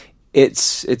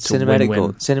 It's cinematic win-win.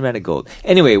 gold. Cinematic gold.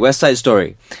 Anyway, West Side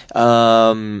Story.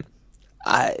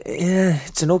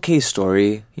 It's an okay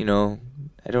story. I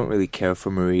don't really care for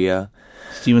Maria.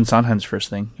 Stephen Sondheim's first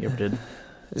thing he ever did.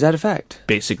 Is that a fact?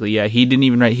 Basically, yeah. He didn't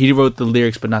even write... He wrote the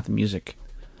lyrics, but not the music.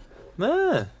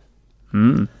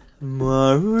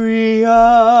 Maria,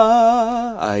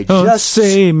 I just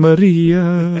say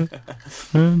Maria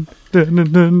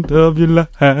of your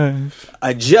life.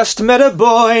 I just met a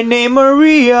boy named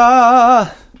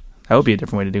Maria. That would be a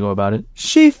different way to go about it.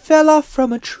 She fell off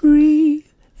from a tree,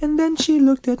 and then she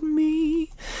looked at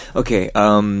me. Okay,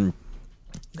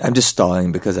 I'm just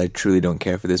stalling because I truly don't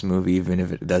care for this movie, even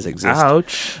if it does exist.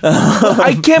 Ouch.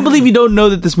 I can't believe you don't know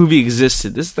that this movie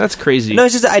existed. That's crazy. No,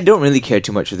 it's just that I don't really care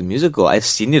too much for the musical. I've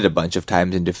seen it a bunch of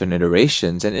times in different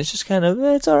iterations, and it's just kind of,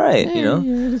 it's alright, Yeah,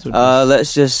 it is what it is.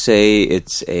 Let's just say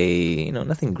it's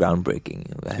nothing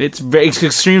groundbreaking. It's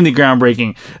extremely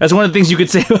groundbreaking. That's one of the things you could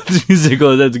say about this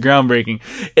musical. That's groundbreaking.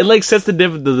 It like sets the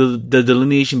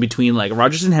delineation between like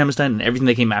Rodgers and Hammerstein and everything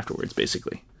that came afterwards,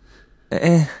 basically.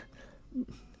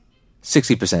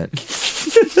 60%.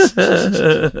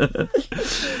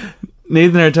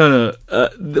 Nathan Artona,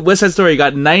 the West Side Story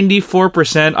got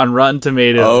 94% on Rotten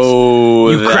Tomatoes. Oh,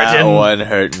 You that cretin. one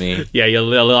hurt me. Yeah, you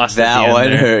lost at the That end one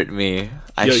there. hurt me.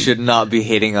 I Yo, should not be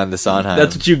hating on the Sondheim.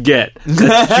 That's what you get.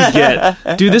 That's what you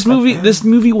get. Dude, this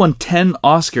movie won 10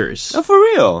 Oscars. Oh, for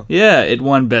real? Yeah, it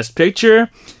won Best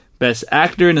Picture, Best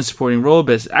Actor in a Supporting Role,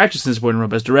 Best Actress in a Supporting Role,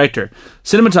 Best Director,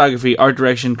 Cinematography, Art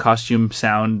Direction, Costume,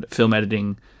 Sound, Film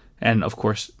Editing, and, of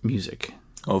course, Music.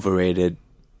 Overrated.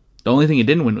 The only thing it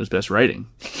didn't win was Best Writing.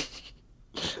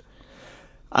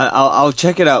 I'll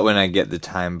check it out when I get the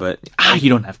time, but You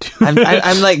don't have to.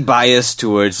 I'm like biased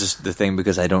towards the thing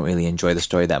because I don't really enjoy the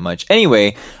story that much.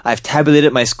 Anyway, I've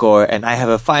tabulated my score and I have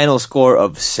a final score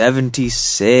of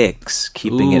 76,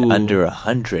 keeping it under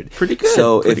 100. Pretty good.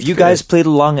 So Pretty if you good. guys played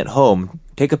along at home,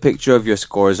 take a picture of your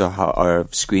scores or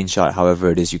screenshot,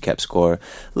 however it is you kept score.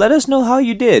 Let us know how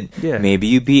you did. Yeah. Maybe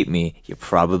you beat me. You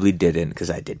probably didn't because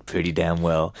I did pretty damn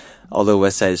well. Although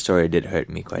West Side Story did hurt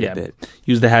me quite a bit.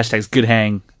 Use the hashtags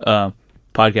GoodHang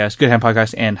podcast, GoodHang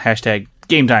podcast, and hashtag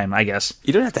Game Time, I guess.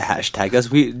 You don't have to hashtag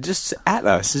us. We just at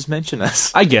us. Just mention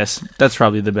us. I guess that's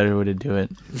probably the better way to do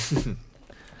it.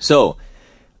 So,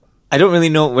 I don't really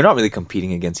know. We're not really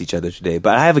competing against each other today,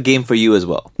 but I have a game for you as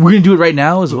well. We're going to do it right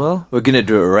now as well? We're going to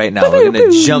do it right now. We're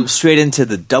going to jump straight into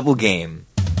the double game.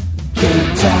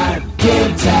 Game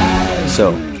time.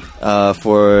 So,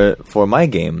 for my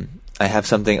game, I have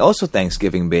something also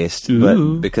Thanksgiving based, Ooh.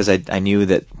 but because I knew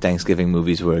that Thanksgiving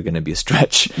movies were going to be a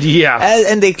stretch. Yeah.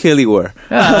 And they clearly were.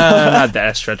 Not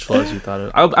that stretchful as you thought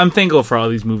of. I'm thankful for all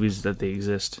these movies that they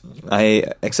exist.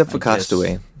 Except for I guess.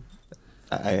 Castaway.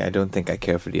 I don't think I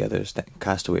care for the others.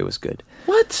 Castaway was good.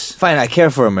 What? Fine, I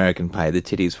care for American Pie. The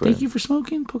titties were... Thank You for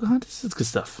Smoking, Pocahontas? That's good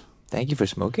stuff. Thank You for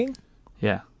Smoking?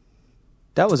 Yeah.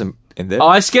 That wasn't in there. Oh,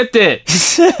 I skipped it.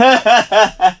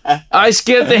 I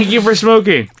skipped Thank You for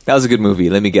Smoking. That was a good movie.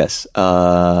 Let me guess.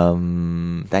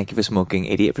 Thank You for Smoking,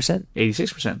 88%?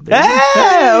 86%. Yeah,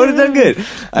 I would have done good.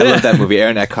 I love that movie.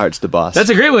 Aaron Eckhart's the boss. That's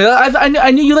a great one.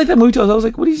 I knew you liked that movie too. I was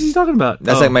like, what is he talking about?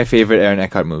 That's like my favorite Aaron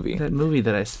Eckhart movie. That movie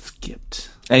that I skipped.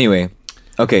 Anyway,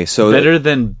 okay, so... Better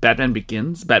than Batman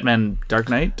Begins? Batman Dark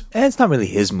Knight? it's not really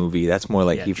his movie. That's more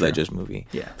like Yeah, Heath true. Ledger's movie.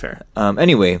 Yeah, fair.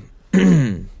 Anyway,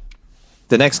 the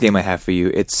next game I have for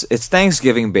you, it's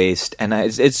Thanksgiving based, and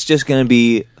it's just going to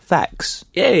be facts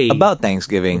Yay. about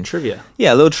Thanksgiving. Little trivia.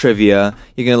 Yeah, a little trivia.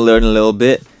 You're going to learn a little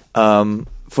bit.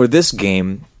 For this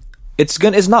game, it's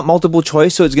not multiple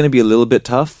choice, so it's going to be a little bit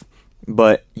tough,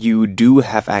 but you do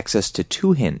have access to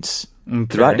 2 hints.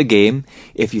 Throughout the game.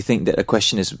 If you think that a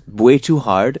question is way too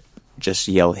hard, just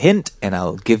yell hint, and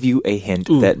I'll give you a hint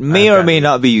that may or may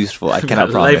not be useful. I cannot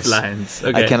promise. Lifelines.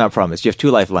 Okay. I cannot promise. You have 2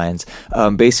 lifelines.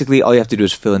 Basically, all you have to do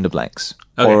is fill in the blanks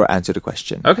or answer the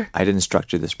question. Okay. I didn't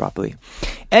structure this properly.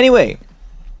 Anyway,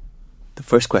 the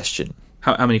first question.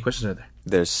 How many questions are there?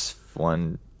 There's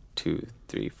 1, 2,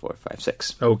 3, 4, 5,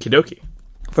 6. Okie dokie.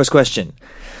 First question.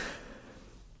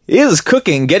 Is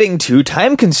cooking getting too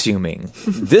time-consuming?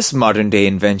 This modern-day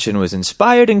invention was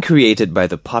inspired and created by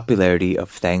the popularity of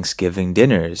Thanksgiving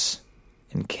dinners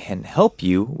and can help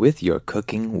you with your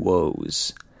cooking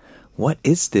woes. What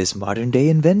is this modern-day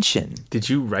invention? Did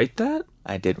you write that?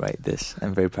 I did write this.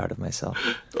 I'm very proud of myself.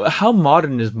 How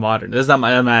modern is modern? That's not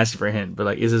I'm not asking for a hint, but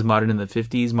like, is this modern in the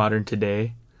 50s, modern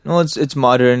today? No, it's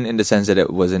modern in the sense that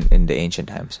it wasn't in the ancient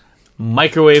times.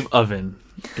 Microwave oven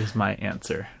is my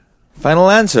answer. Final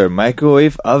answer,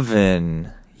 microwave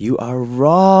oven. You are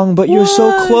wrong, but you're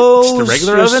so close. Just the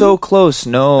regular you're oven? so close.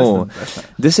 No. That's not-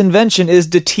 This invention is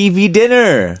the TV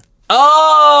dinner.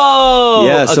 Oh!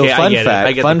 Yeah, so okay, I fun get it. I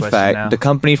fact, get fun the question fact, now. the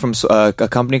company from a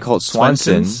company called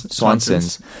Swanson's,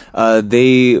 Swanson's?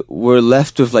 they were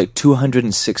left with like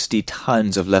 260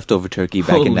 tons of leftover turkey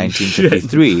back in Holy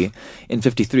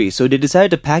 1953. So they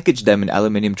decided to package them in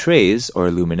aluminum trays or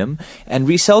aluminum and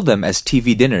resell them as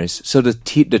TV dinners. So the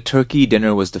turkey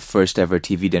dinner was the first ever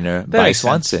TV dinner That by makes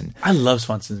sense. Swanson. I love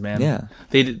Swanson's, man. Yeah.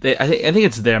 I think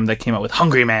it's them that came out with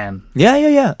Hungry Man.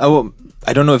 Yeah. Oh, well,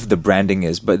 I don't know if the branding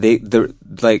is, but the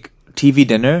TV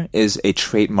dinner is a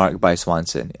trademark by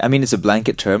Swanson. I mean, it's a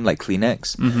blanket term like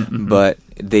Kleenex, but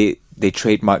they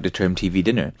trademarked the term TV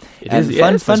dinner. It's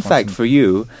by Fun fact Swanson. for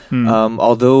you,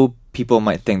 although people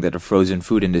might think that the frozen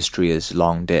food industry is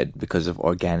long dead because of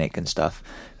organic and stuff,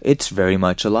 it's very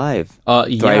much alive,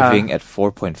 thriving at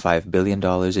 $4.5 billion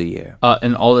a year.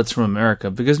 And all that's from America.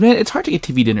 Because, man, it's hard to get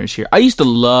TV dinners here. I used to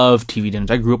love TV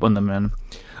dinners. I grew up on them, man.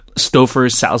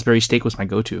 Stouffer's Salisbury steak was my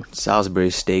go-to. Salisbury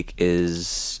steak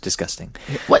is disgusting.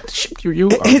 What? You are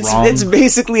wrong. It's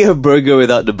basically a burger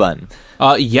without the bun.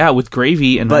 Yeah, with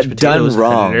gravy and mashed But done potatoes.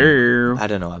 wrong. Hello. I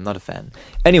don't know. I'm not a fan.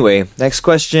 Anyway, next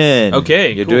question.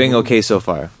 Okay, You're cool. doing okay so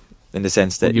far. In the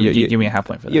sense that Give me a half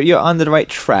point for that. you're on the right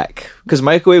track. Because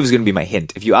microwave is going to be my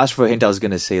hint. If you asked for a hint, I was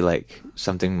going to say like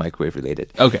something microwave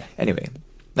related. Okay. Anyway,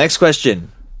 next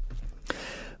question.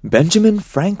 Benjamin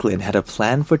Franklin had a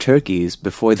plan for turkeys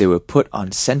before they were put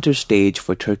on center stage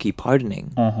for turkey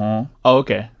pardoning. Oh,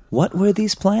 okay. What were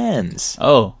these plans?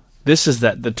 Oh, This is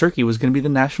that the turkey was going to be the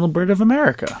national bird of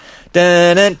America.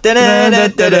 Correct!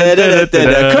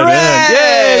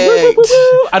 Yay!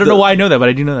 I don't know why I know that, but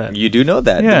I do know that. You do know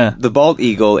that. Yeah. The bald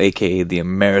eagle, aka the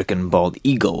American bald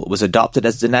eagle, was adopted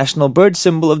as the national bird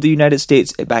symbol of the United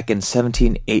States back in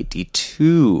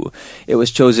 1782. It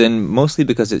was chosen mostly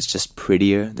because it's just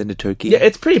prettier than the turkey. Yeah,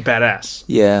 it's pretty badass.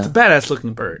 Yeah. It's a badass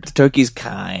looking bird. The turkey's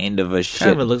kind of a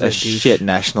shit, looks like a douche. shit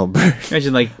national bird.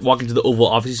 Imagine like walking to the Oval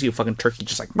Office, you see a fucking turkey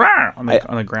just like "Rawr," on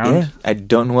the ground. Yeah, I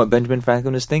don't know what Benjamin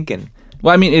Franklin was thinking.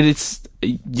 Well, I mean, it's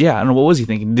yeah. I don't know, what was he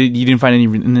thinking? You didn't find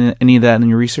any of that in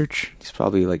your research? He's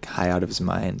probably like high out of his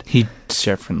mind. He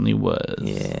definitely was.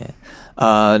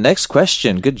 Yeah. Next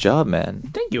question. Good job,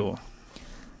 man. Thank you.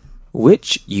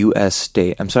 Which U.S.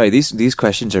 state? I'm sorry, these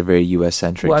questions are very U.S.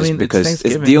 centric, Well, I just mean, because it's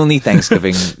it's the only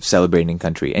Thanksgiving celebrating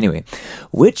country. Anyway,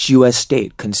 which U.S.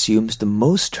 state consumes the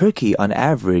most turkey on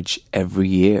average every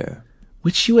year?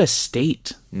 Which U.S.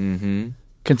 state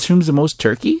consumes the most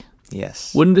turkey?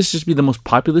 Yes. Wouldn't this just be the most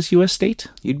populous U.S. state?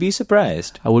 You'd be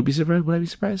surprised. I would be surprised. Would I be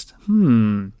surprised?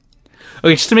 Okay,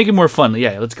 just to make it more fun,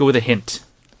 yeah, let's go with a hint.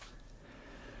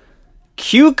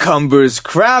 Cucumbers,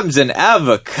 crabs, and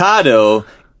avocado.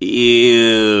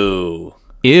 Ew.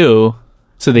 Ew.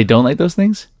 So they don't like those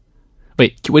things?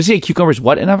 Wait, what did you say? Cucumbers,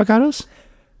 what, and avocados?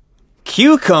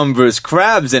 Cucumbers,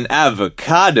 crabs, and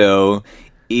avocado.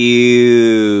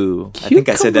 Ew. I think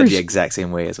I said that the exact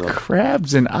same way as well.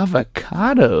 Crabs and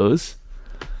avocados?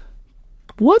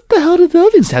 What the hell do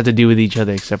those things have to do with each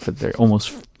other except for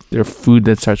their food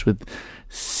that starts with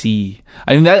C?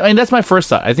 I mean, that's my first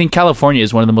thought. I think California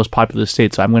is one of the most populous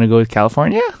states, so I'm going to go with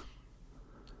California.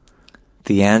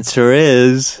 The answer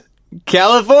is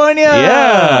California.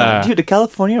 Yeah. Dude, a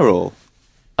California roll.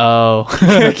 Oh.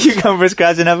 Cucumbers,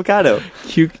 crabs, and avocado.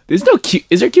 Is there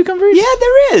cucumbers? Yeah,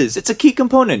 there is. It's a key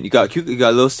component. You got a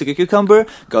little stick of cucumber,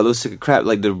 got a little stick of crab,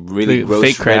 like the really gross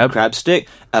fake red crab. crab stick.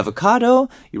 Avocado,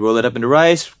 you roll it up into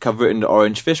rice, cover it into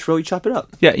orange fish roll, you chop it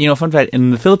up. Yeah, fun fact, in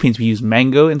the Philippines we use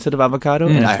mango instead of avocado,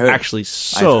 and I it's heard. actually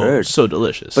so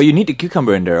delicious. But you need the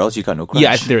cucumber in there, or else you got no crunch.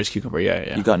 yeah, I think there is cucumber,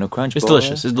 yeah. You got no crunch. It's boy.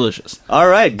 delicious. It's delicious. All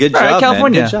right, good job, All right,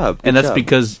 California. man. Good job. And Good that's job.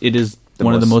 because it is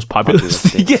one of the most populous.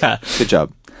 states. Yeah. Good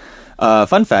job.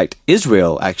 Fun fact,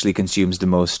 Israel actually consumes the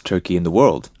most turkey in the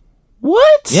world.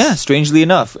 What? Yeah, strangely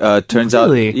enough. Turns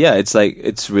Really? out, yeah,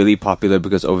 it's really popular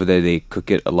because over there they cook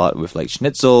it a lot with like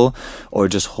schnitzel or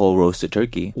just whole roasted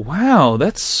turkey. Wow,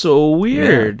 that's so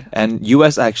weird. Yeah. And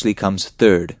US actually comes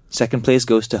third. Second place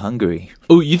goes to Hungary.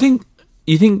 Oh, you think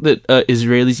that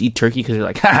Israelis eat turkey because they're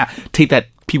like, ha, take that,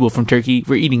 people from Turkey,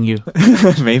 we're eating you.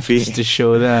 Maybe. Just to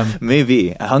show them.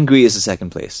 Maybe. Hungary is the second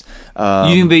place.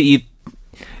 You think they eat,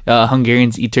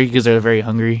 Hungarians eat turkey because they're very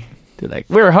hungry? They're like,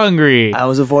 we're hungry. I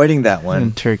was avoiding that one.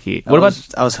 And turkey. I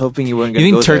was hoping you weren't going to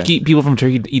You go think people from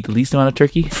Turkey eat the least amount of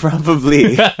turkey?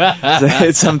 Probably.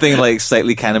 It's something like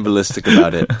slightly cannibalistic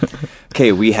about it.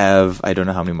 Okay, we have, I don't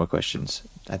know how many more questions.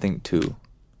 I think 2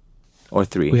 or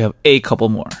 3. We have a couple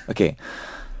more. Okay.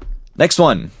 Next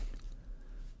one.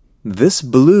 This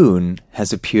balloon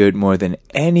has appeared more than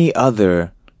any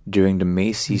other during the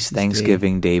Macy's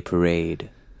Thanksgiving Day Parade.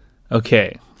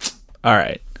 Okay. All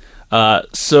right.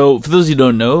 So for those who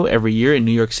don't know, every year in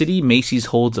New York City, Macy's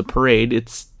holds a parade.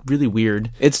 It's really weird.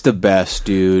 It's the best,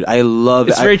 dude. I love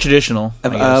it. It's very traditional. I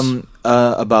guess.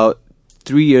 About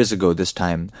 3 years ago this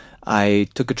time, I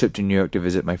took a trip to New York to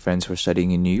visit my friends who were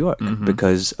studying in New York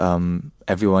because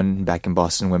everyone back in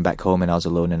Boston went back home and I was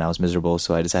alone and I was miserable,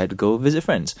 so I decided to go visit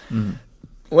friends.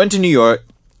 Went to New York,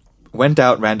 went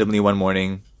out randomly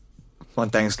one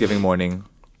Thanksgiving morning,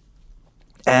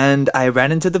 and I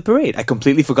ran into the parade. I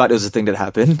completely forgot it was a thing that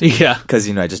happened. Yeah. Because,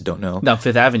 I just don't know. Down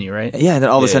Fifth Avenue, right? Yeah, and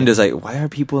then all of a sudden Yeah. there's like, why are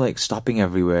people like stopping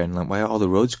everywhere? And like, why are all the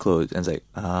roads closed? And it's like,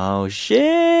 oh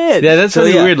shit. Yeah, that's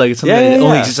really weird. Like, it's something that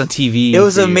only exists on TV. It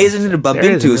was for you. amazing to bump There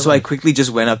it is, into. a So good I one. quickly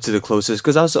just went up to the closest,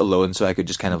 because I was alone, so I could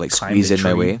just kind of like Climb squeeze the in my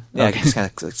tree. way. Yeah, I Okay. could just kind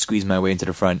of like squeeze my way into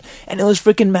the front. And it was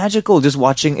freaking magical just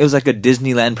watching. It was like a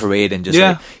Disneyland parade and just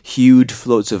Yeah. like huge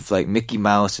floats of like Mickey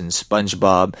Mouse and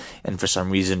SpongeBob and for some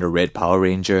reason the Red Power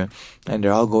Ranger. And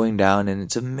they're all going down and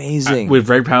it's amazing. With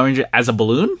Red Power Ranger as a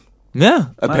balloon? Yeah,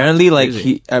 apparently, that's like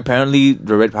crazy. apparently,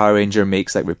 the Red Power Ranger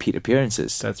makes like repeat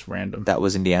appearances. That's random. That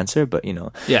wasn't the answer, but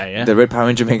Yeah. the Red Power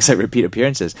Ranger makes like repeat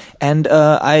appearances. And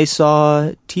I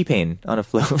saw T-Pain on a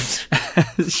float.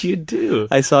 Yes, you do.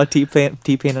 I saw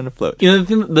T-Pain on a float. You know,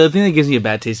 the thing that gives me a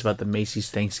bad taste about the Macy's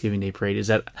Thanksgiving Day Parade is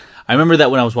that I remember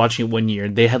that when I was watching it one year,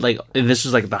 they had like, and this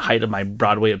was like the height of my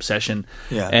Broadway obsession.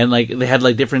 Yeah. And like they had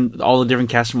like all the different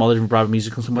casts from all the different Broadway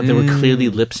musicals, but they were clearly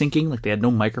lip syncing. Like they had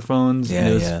no microphones. Yeah, and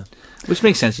it was, yeah. Which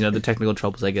makes sense, you know, the technical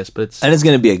troubles, I guess. But it's And it's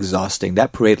going to be exhausting.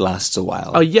 That parade lasts a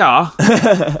while. oh yeah,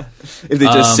 If they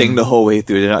just sing the whole way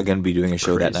through, they're not going to be doing a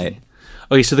show that Crazy. night.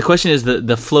 Okay, so the question is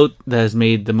the float that has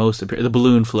made the most the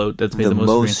balloon float that's made The the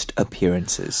most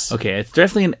appearances. Okay, it's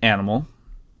definitely an animal.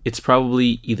 It's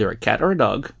probably either a cat or a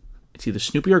dog. It's either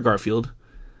Snoopy or Garfield.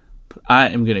 But I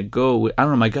am gonna go with, I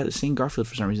don't know, my gut is saying Garfield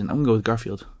for some reason. I'm gonna go with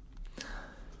Garfield.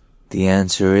 The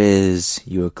answer is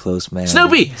you're close, man.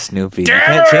 Snoopy! Snoopy. Damn You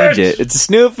can't change it! it. It's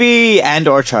Snoopy and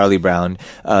or Charlie Brown.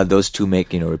 Those two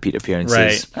make, repeat appearances.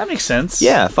 Right. That makes sense.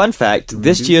 Yeah, fun fact.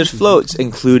 This year's floats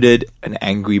included an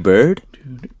Angry Bird,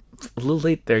 A little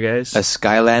late there, guys. a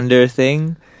Skylander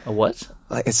thing. A what?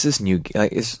 Like it's this new,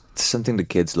 like it's something the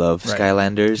kids love. Right.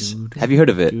 Skylanders. Have you heard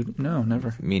of it? Dude, no,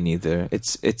 never. Me neither.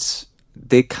 It's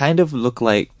they kind of look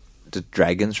like the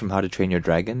dragons from How to Train Your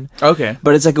Dragon. Okay.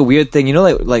 But it's like a weird thing,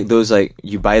 like those like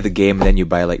you buy the game and then you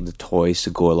buy like the toys to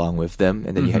go along with them,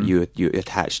 and then you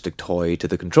attach the toy to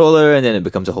the controller, and then it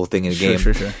becomes a whole thing in the game.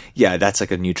 Sure. Yeah, that's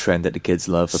like a new trend that the kids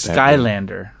love. Apparently.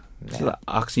 Skylander. See the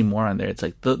oxymoron there. It's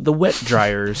like the wet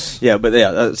dryers. Yeah, but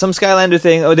yeah, some Skylander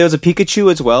thing. Oh, there was a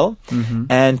Pikachu as well,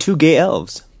 and 2 gay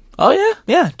elves. Oh yeah.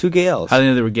 Yeah, 2 gay elves. How do you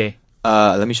know they were gay?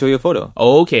 Let me show you a photo.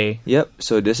 Okay. Yep.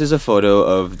 So this is a photo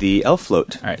of the elf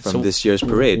float All right, from so this year's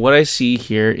parade. What I see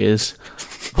here is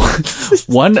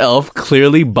one elf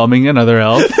clearly bumming another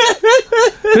elf.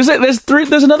 There's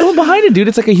another one behind it, dude.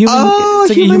 It's like a human. Oh, it's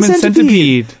like a human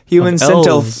centipede. Human of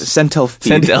elves.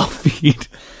 centelfeed.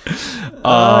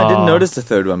 I didn't notice the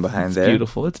third one behind there.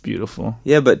 Beautiful. It's beautiful.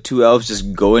 Yeah, but 2 elves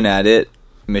just going at it,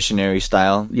 missionary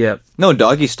style. Yep. No,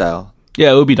 doggy style.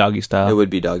 Yeah, it would be doggy style. It would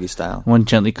be doggy style. One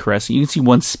gently caressing. You can see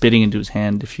one spitting into his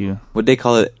hand if you. Would they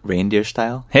call it reindeer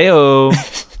style?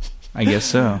 Heyo. I guess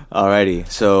so. Alrighty.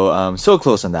 So, so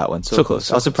close on that one. So close,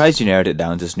 so I was surprised you narrowed it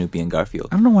down to Snoopy and Garfield.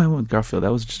 I don't know why I went with Garfield.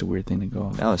 That was just a weird thing to go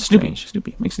off. That was Snoopy. strange.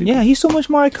 Snoopy. Make Snoopy. Yeah, he's so much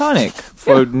more iconic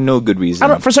for no good reason. I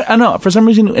don't know. For some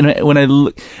reason, when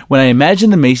I imagine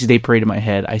the Macy's Day Parade in my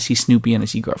head, I see Snoopy and I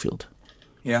see Garfield.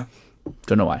 Yeah.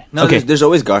 Don't know why. No, Okay. there's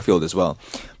always Garfield as well.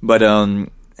 But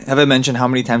have I mentioned how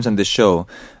many times on this show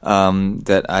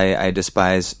that I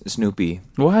despise Snoopy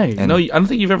Why? And- No, I don't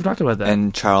think you've ever talked about that.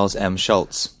 and Charles M.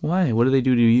 Schultz? Why? What do they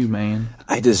do to you, man?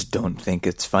 I just don't think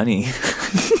it's funny.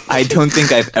 I don't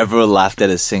think I've ever laughed at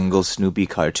a single Snoopy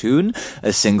cartoon,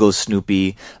 a single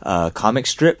Snoopy comic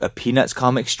strip, a Peanuts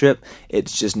comic strip.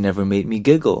 It's just never made me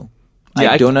giggle.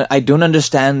 Yeah, I don't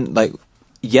understand, like,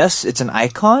 yes, it's an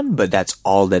icon, but that's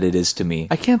all that it is to me.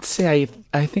 I can't say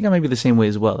I think I might be the same way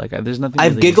as well. Like, there's nothing.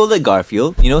 I've really- giggled at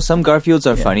Garfield. Some Garfields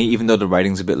are funny, even though the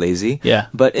writing's a bit lazy. Yeah.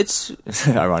 But it's,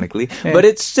 ironically, Yeah. but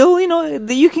it's still,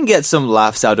 you can get some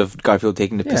laughs out of Garfield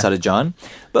taking the piss Yeah. out of John.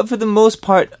 But for the most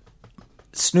part,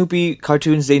 Snoopy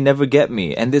cartoons, they never get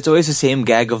me. And it's always the same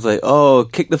gag of like, oh,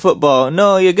 kick the football.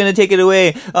 No, you're going to take it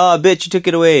away. Oh, bitch, you took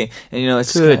it away. And,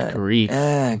 it's Good grief.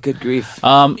 Good grief.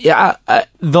 Yeah.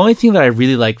 The only thing that I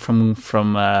really like from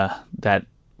that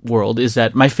world is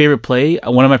that my favorite play,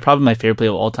 my favorite play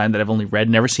of all time that I've only read,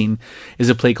 never seen, is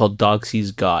a play called Dog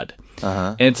Sees God.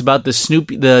 And it's about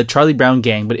the Charlie Brown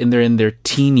gang, but in their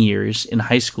teen years in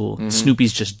high school.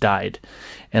 Snoopy's just died,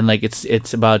 and like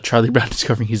it's about Charlie Brown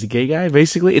discovering he's a gay guy.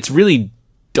 Basically, it's really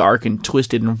dark and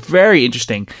twisted and very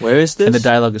interesting. Where is this? And the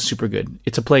dialogue is super good.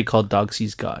 It's a play called Dog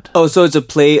Sees God. Oh, so it's a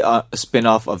play, a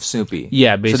spin-off of Snoopy.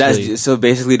 Yeah, basically. So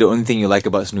basically the only thing you like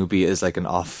about Snoopy is like an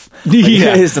off...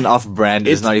 Yeah. It's an off-brand.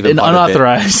 It's not even an part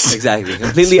unauthorized. of it. Exactly.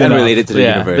 Completely spin-off. unrelated to the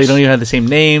universe. They don't even have the same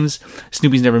names.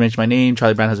 Snoopy's never mentioned my name.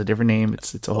 Charlie Brown has a different name.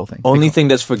 It's a whole thing. Only thing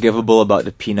that's forgivable about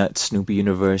the Peanuts Snoopy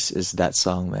universe is that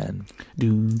song, man.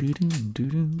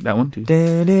 That one too.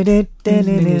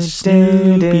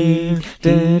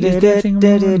 Snoopy.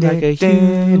 Like a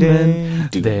human.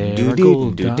 There are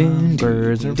golden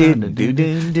birds around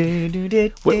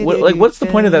what's the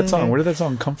point of that song? Where did that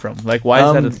song come from? Like, why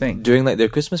is that a thing? During like their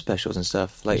Christmas specials and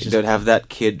stuff, like they'd have that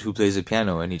kid who plays the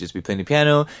piano, and he'd just be playing the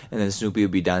piano, and then Snoopy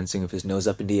would be dancing with his nose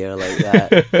up in the air like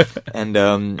that. And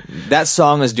that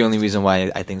song is the only reason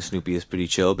why I think Snoopy is pretty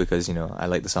chill, because I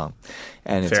like the song.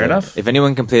 And it's, Fair enough. If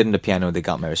anyone can play it on the piano, they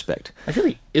got my respect. I feel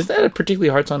like, is that a particularly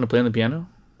hard song to play on the piano?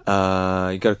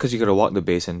 You gotta walk the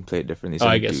bass and play it differently.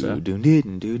 I guess so. Yeah,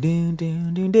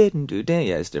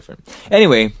 it's different.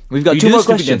 Anyway, we've got You two do more the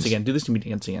Snoopy questions. dance again. Do the Snoopy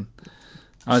dance again.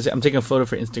 I'm taking a photo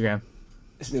for Instagram.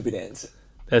 Snoopy dance.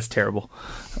 That's terrible.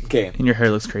 Okay. And your hair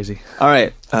looks crazy. All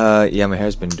right. Yeah, my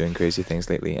hair's been doing crazy things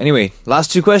lately. Anyway,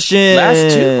 last two questions.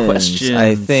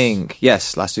 I think.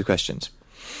 Yes, last two questions.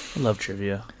 I love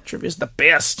trivia. Trivia's the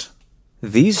best.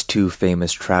 These two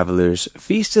famous travelers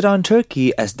feasted on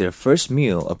turkey as their first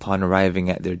meal upon arriving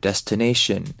at their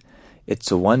destination.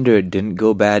 It's a wonder it didn't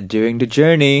go bad during the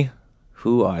journey.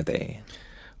 Who are they?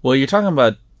 Well, you're talking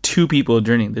about two people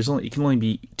journeying. It can only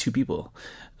be two people.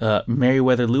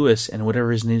 Meriwether Lewis and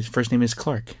whatever his first name is,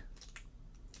 Clark.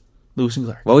 Lewis and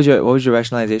Clark. What was your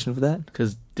rationalization for that?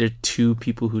 Because they're two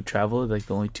people who travel, like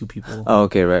the only two people. Oh,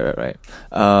 okay, right.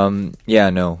 Yeah,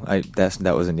 no,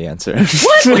 that wasn't the answer.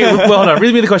 What? Okay, well, hold on.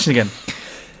 Read me the question again.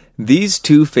 These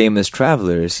two famous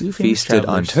travelers feasted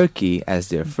on turkey as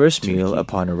their first meal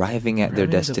upon arriving at their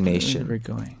destination. We're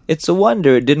going. It's a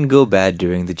wonder it didn't go bad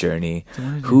during the journey.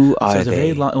 Who are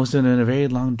they? It was in a very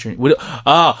long journey.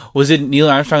 Was it Neil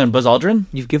Armstrong and Buzz Aldrin?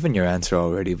 You've given your answer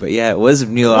already, but yeah, it was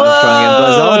Neil Armstrong and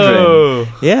Buzz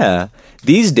Aldrin. Yeah.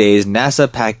 These days,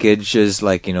 NASA packages,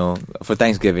 for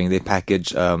Thanksgiving, they package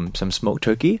some smoked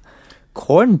turkey,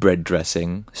 cornbread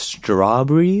dressing,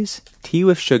 strawberries, tea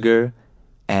with sugar,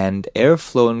 and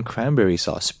air-flown cranberry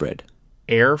sauce spread.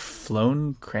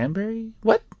 Air-flown cranberry?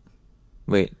 What?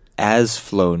 Wait,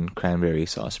 as-flown cranberry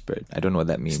sauce spread. I don't know what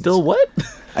that means. Still what?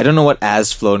 I don't know what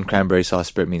as-flown cranberry sauce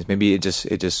spread means. Maybe it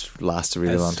just lasts a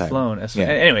really long time. As-flown.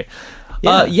 Anyway.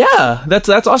 Yeah.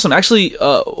 That's awesome. Actually,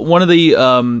 one of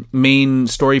the main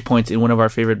story points in one of our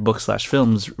favorite books /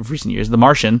 films of recent years, The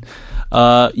Martian,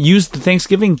 used the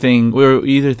Thanksgiving thing, or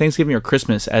either Thanksgiving or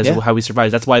Christmas, as how we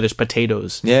survive. That's why there's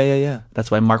potatoes. Yeah. That's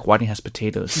why Mark Watney has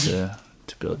potatoes to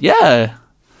build. Yeah.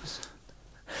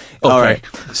 Okay. All right.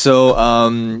 So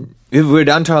we're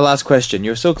down to our last question.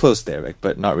 You're so close there, Rick,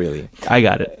 but not really. I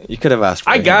got it. You could have asked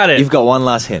for I got it. You've got one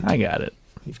last hint. I got it.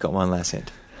 You've got one last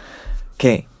hint.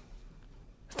 Okay.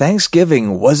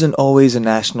 Thanksgiving wasn't always a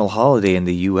national holiday in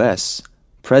the U.S.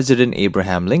 President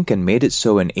Abraham Lincoln made it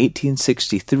so in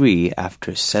 1863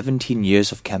 after 17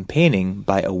 years of campaigning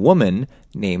by a woman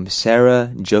named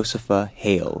Sarah Josepha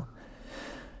Hale.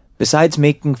 Besides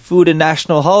making food a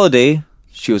national holiday,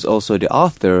 she was also the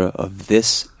author of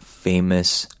this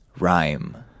famous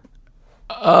rhyme.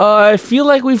 I feel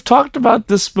like we've talked about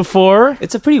this before.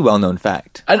 It's a pretty well-known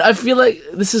fact. And I feel like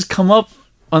this has come up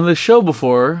on the show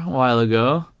before, a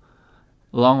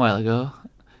long while ago.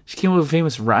 She came up with a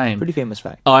famous rhyme. Pretty famous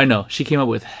fact. Oh, I know. She came up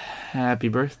with Happy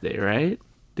Birthday, right?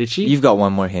 Did she? You've got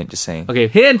one more hint, just saying. Okay,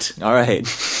 hint! All right.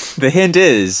 The hint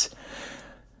is,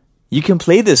 you can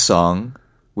play this song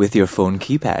with your phone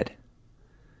keypad.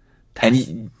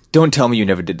 And don't tell me you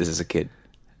never did this as a kid.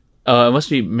 It must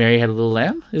be Mary Had a Little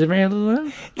Lamb? Is it Mary Had a Little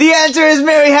Lamb? The answer is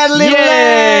Mary Had a Little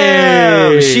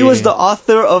Lamb! She was the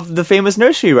author of the famous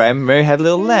nursery rhyme, Mary Had a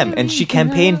Little Lamb. And she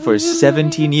campaigned for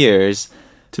 17 years.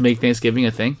 To make Thanksgiving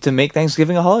a thing? To make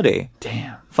Thanksgiving a holiday.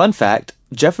 Damn. Fun fact,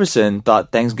 Jefferson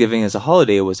thought Thanksgiving as a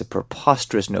holiday was a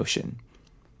preposterous notion.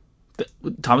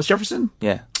 Thomas Jefferson?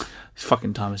 Yeah.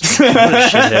 Fucking Thomas Jefferson. What a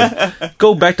shithead.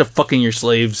 Go back to fucking your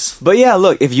slaves. But yeah,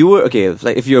 look, if you were,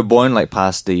 if you were born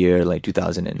past the year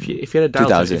 2000 and... If you had a dial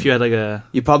tone, if you had a...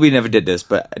 You probably never did this,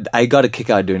 but I got a kick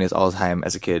out of doing this all the time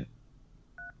as a kid.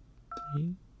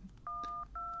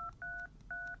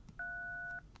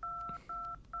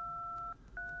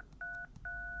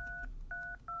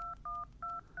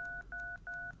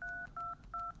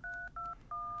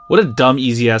 What a dumb,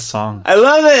 easy-ass song. I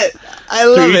love it! I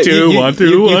love it! 3, 2, 1,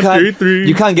 2, 1, 2, 3.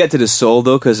 You can't get to the soul,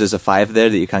 though, because there's a 5 there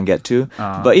that you can't get to.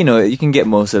 But, you can get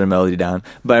most of the melody down.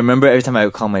 But I remember every time I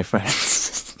would call my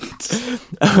friends,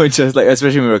 I would just,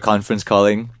 especially when we were conference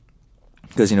calling,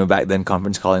 because, back then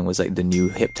conference calling was, the new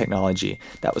hip technology.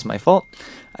 That was my fault.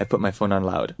 I put my phone on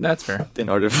loud. That's fair. In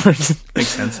order for it. Makes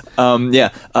sense. Yeah.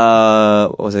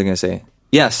 What was I going to say?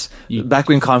 Yes. Back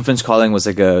when conference calling was,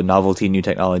 a novelty new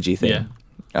technology thing. Yeah.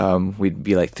 We'd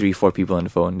be 3-4 people on the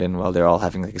phone, and while they're all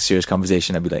having a serious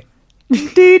conversation, I'd be like, I'm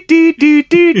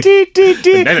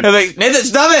like, Nathan,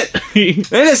 stop it!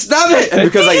 Nathan, stop it! And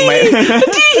because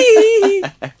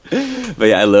but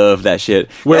yeah, I love that shit.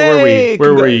 Where were we?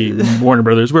 Where were we? Warner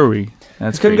Brothers, where were we?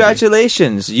 That's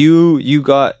congratulations. Crazy. You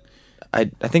got, I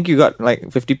think you got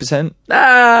 50%.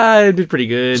 I did pretty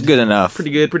good. It's good enough.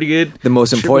 Pretty good. The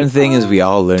most important thing is we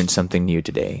all learned something new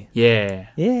today. Yeah.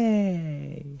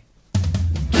 Yay.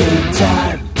 Game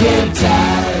time.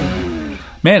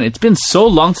 Man, it's been so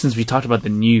long since we talked about the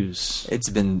news. It's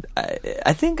been.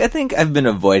 I think I've been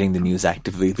avoiding the news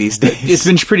actively these days. It's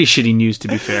been pretty shitty news, to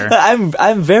be fair.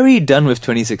 I'm very done with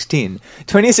 2016.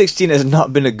 2016 has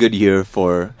not been a good year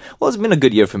for. Well, it's been a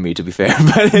good year for me, to be fair.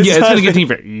 But It's been a good thing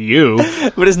for you.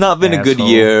 But it's not been a good Asshole.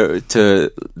 year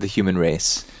to the human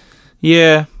race.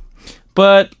 Yeah,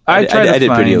 but I did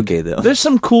pretty okay, though. There's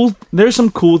some cool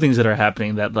things that are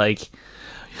happening that, like,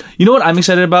 you know what I'm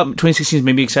excited about. 2016 is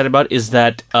maybe excited about is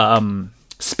that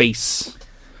space.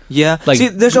 Yeah, Like- see,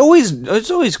 there's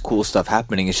always cool stuff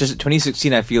happening. It's just that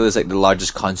 2016, I feel, is like the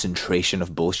largest concentration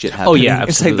of bullshit happening. Oh, yeah,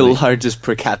 it's like the absolutely. largest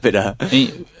per capita.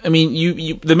 I mean,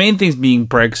 you the main things being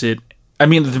Brexit. I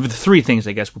mean, the three things,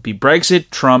 I guess, would be Brexit,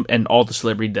 Trump, and all the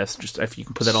celebrity deaths. Just if you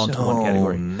can put that all into one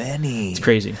category. Many. It's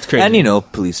crazy. It's crazy.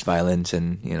 And, police violence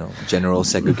and, general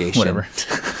segregation. Whatever.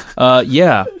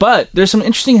 Yeah, but there's some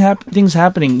interesting things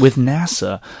happening with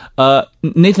NASA.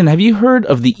 Nathan, have you heard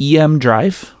of the EM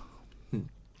drive?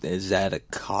 Is that a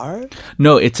car?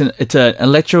 No, it's an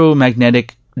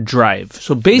electromagnetic drive.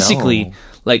 So basically, No.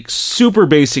 like super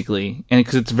basically, and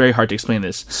because it's very hard to explain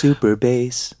this. Super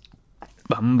bass.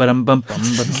 Bum, ba-dum, bum, bum,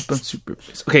 ba-dum, bum, super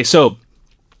bass. Okay, so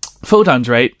photons,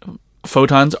 right?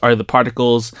 Photons are the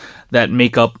particles that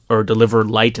make up or deliver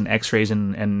light and X-rays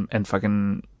and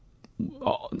fucking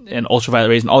and ultraviolet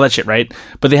rays and all that shit, right?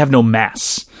 But they have no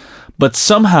mass. But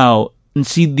somehow, and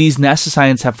see, these NASA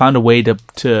scientists have found a way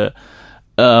to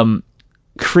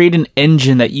create an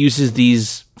engine that uses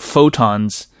these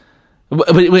photons.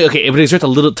 But it exerts a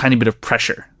little tiny bit of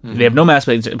pressure. They have no mass,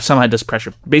 but it somehow does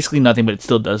pressure. Basically nothing, but it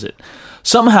still does it.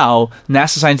 Somehow,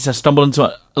 NASA scientists have stumbled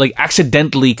into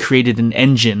accidentally created an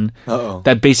engine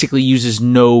that basically uses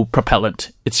no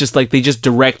propellant. It's just like they just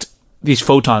direct these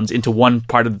photons into one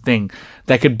part of the thing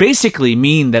that could basically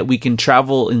mean that we can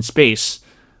travel in space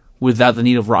without the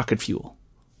need of rocket fuel.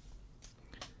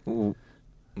 What?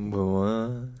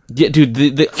 Yeah, dude,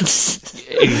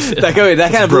 that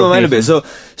kind of blew my mind a bit.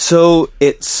 So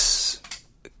it's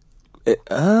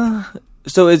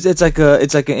like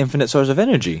an infinite source of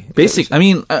energy. basic. I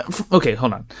mean, okay,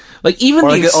 hold on. Like even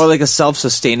Or like a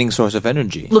self-sustaining source of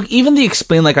energy. look, even the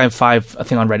explain like I'm 5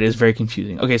 thing on Reddit is very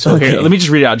confusing. Okay, so here, let me just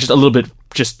read it out just a little bit,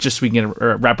 just so we can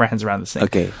wrap our hands around this thing.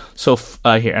 Okay. So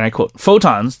here, and I quote: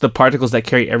 "Photons, the particles that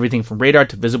carry everything from radar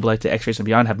to visible light to X-rays and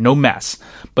beyond, have no mass,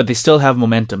 but they still have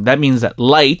momentum. That means that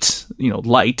light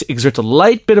exerts a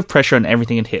light bit of pressure on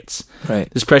everything it hits. Right.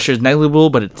 This pressure is negligible,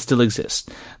 but it still exists.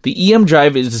 The EM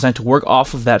drive is designed to work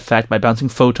off of that fact by bouncing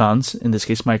photons, in this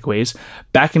case microwaves,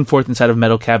 back and forth inside of a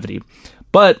metal cavity.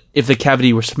 But if the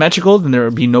cavity were symmetrical, then there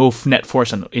would be no net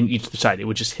force in each side. It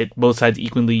would just hit both sides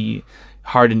equally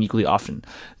hard and equally often.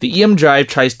 The EM drive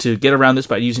tries to get around this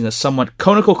by using a somewhat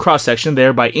conical cross-section,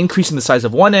 thereby increasing the size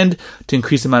of one end to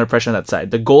increase the amount of pressure on that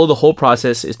side. The goal of the whole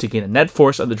process is to gain a net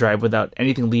force on the drive without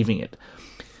anything leaving it.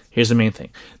 Here's the main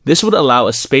thing. This would allow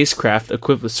a spacecraft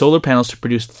equipped with solar panels to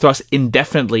produce thrust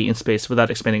indefinitely in space without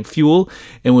expending fuel,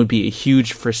 and would be a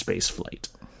huge for space flight."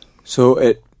 So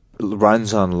it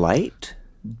runs on light?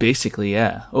 Basically,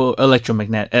 yeah. Oh,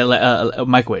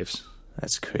 microwaves.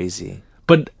 That's crazy.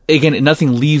 But again,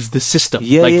 nothing leaves the system.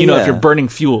 Yeah, if yeah. you're burning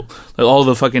fuel, like all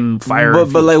the fucking fire.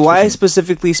 But like, why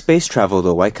specifically space travel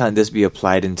though? Why can't this be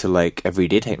applied into like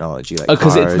everyday technology, like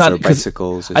cars or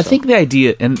bicycles? Or I think the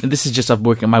idea, and this is just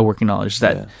my working knowledge, is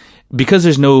that because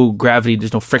there's no gravity,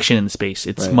 there's no friction in space.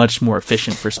 It's much more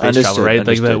efficient for space travel, right?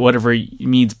 Like whatever it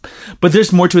means. But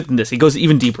there's more to it than this. It goes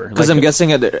even deeper. Because I'm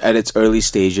guessing at its early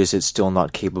stages, it's still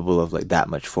not capable of like that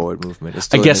much forward movement. It's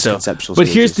still I guess in so. its conceptual But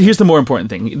stages. here's the more important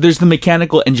thing. There's the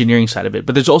mechanical engineering side of it,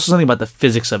 but there's also something about the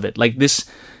physics of it. Like this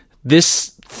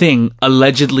thing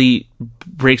allegedly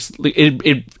breaks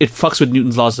it fucks with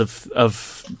Newton's laws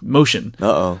of motion.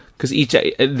 Because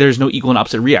there's no equal and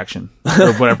opposite reaction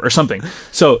or whatever or something.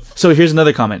 So here's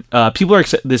another comment. People are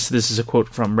this is a quote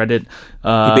from Reddit.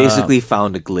 He basically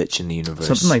found a glitch in the universe.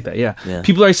 Something like that, yeah.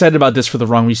 People are excited about this for the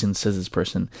wrong reasons, says this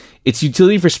person. Its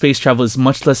utility for space travel is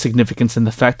much less significant than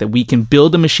the fact that we can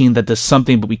build a machine that does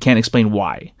something, but we can't explain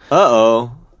why.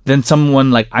 Then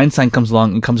someone like Einstein comes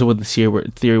along and comes up with this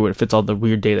theory where it fits all the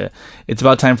weird data. It's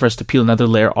about time for us to peel another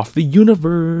layer off the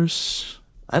universe.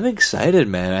 I'm excited,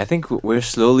 man. I think we're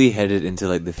slowly headed into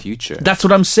like the future. That's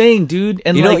what I'm saying, dude.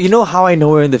 And you know how I know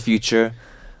we're in the future?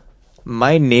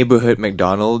 My neighborhood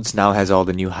McDonald's now has all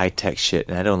the new high-tech shit,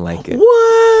 and I don't like it.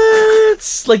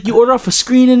 What? Like you order off a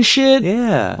screen and shit?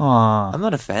 Yeah. Aww. I'm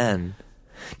not a fan.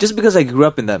 just because I grew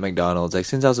up in that McDonald's, like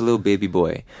since I was a little baby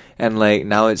boy, and like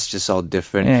now it's just all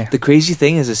different. Yeah. The crazy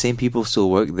thing is the same people still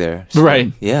work there.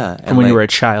 Right. Yeah. From when you were a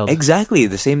child. Exactly.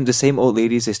 The same old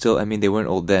ladies. They still. I mean, they weren't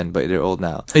old then, but they're old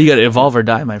now. You got to evolve or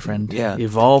die, my friend. Yeah.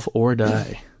 Evolve or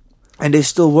die. And they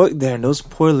still work there. And those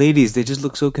poor ladies, they just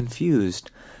look so confused.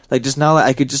 Like just now,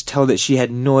 I could just tell that she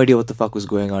had no idea what the fuck was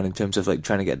going on in terms of like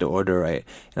trying to get the order right.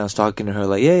 And I was talking to her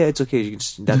like, yeah, it's okay. You can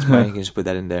just, that's fine. You can just put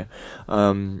that in there.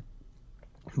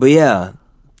 But yeah,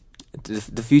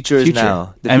 the future is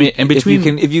now. I mean, in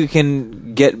between, if you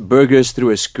can get burgers through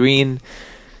a screen,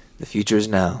 the future is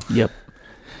now. Yep.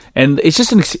 And it's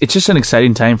just an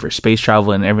exciting time for space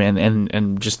travel and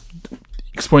and just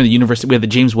exploring the universe. We have the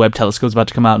James Webb Telescope about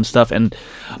to come out and stuff, and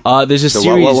there's a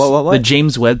series, what? the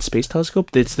James Webb Space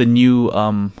Telescope. It's the new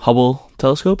Hubble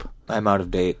telescope. I'm out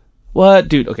of date. What,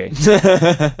 dude? Okay.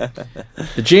 The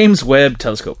James Webb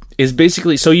Telescope is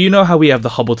basically, so you know how we have the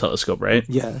Hubble telescope, right?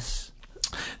 Yes.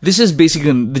 This is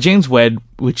basically the James Webb,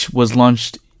 which was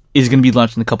launched, is going to be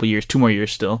launched in a couple years, 2 more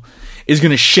years still, is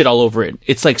going to shit all over it.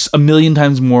 It's like 1,000,000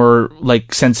 times more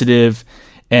like sensitive.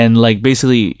 And like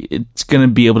basically, it's gonna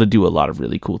be able to do a lot of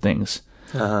really cool things,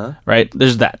 right?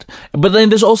 There's that, but then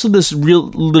there's also this real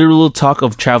literal talk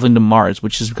of traveling to Mars,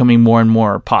 which is becoming more and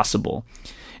more possible.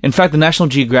 In fact, the National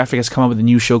Geographic has come up with a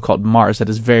new show called Mars that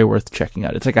is very worth checking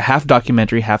out. It's like a half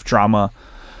documentary, half drama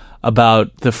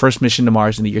about the first mission to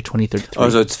Mars in the year 2033. Oh,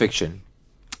 so it's fiction.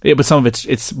 Yeah, but some of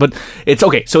it's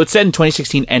okay. So it's set in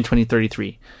 2016 and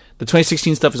 2033. The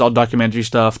 2016 stuff is all documentary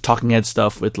stuff, talking head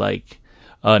stuff with like.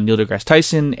 Neil deGrasse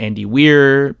Tyson, Andy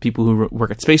Weir, people who work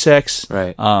at SpaceX.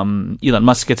 Right. Elon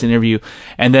Musk gets an interview.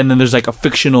 And then there's like a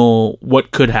fictional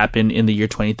what could happen in the year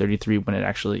 2033 when it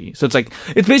actually... So it's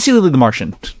basically The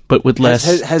Martian, but with less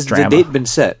Has drama. the date been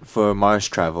set for Mars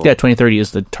travel? Yeah, 2030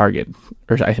 is the target,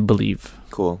 or I believe.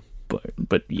 Cool.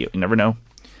 But you never know.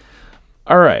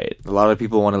 All right. A lot of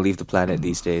people want to leave the planet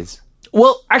these days.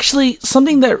 Well, actually,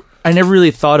 something that I never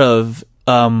really thought of...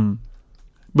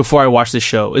 before I watched this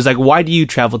show is like, why do you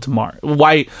travel to Mars?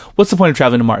 What's the point of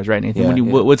traveling to Mars, right, Nathan? Yeah,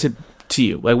 what's it to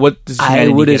you? Like, what does I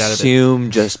humanity would get out of it?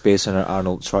 assume, just based on an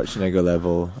Arnold Schwarzenegger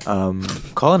level,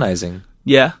 colonizing.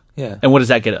 Yeah? Yeah. And what does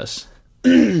that get us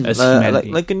as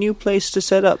humanity? Like a new place to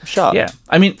set up shop. Yeah.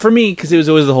 I mean, for me, because it was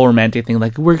always the whole romantic thing,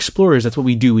 like, we're explorers. That's what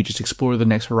we do. We just explore the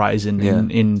next horizon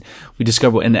and we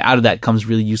discover, and out of that comes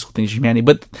really useful things to humanity.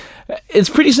 But it's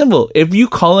pretty simple. If you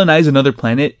colonize another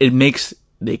planet, it makes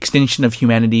the extinction of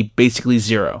humanity basically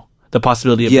zero. The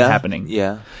possibility of it happening.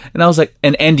 Yeah. And I was like,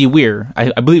 and Andy Weir,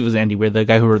 I believe it was Andy Weir, the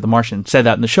guy who wrote The Martian, said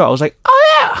that in the show. I was like,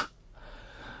 oh yeah!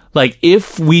 Like,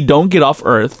 if we don't get off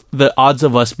Earth, the odds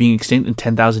of us being extinct in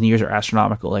 10,000 years are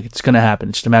astronomical. Like, it's going to happen.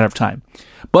 It's just a matter of time.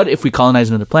 But if we colonize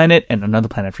another planet and another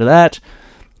planet after that,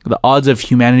 the odds of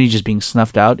humanity just being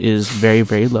snuffed out is very,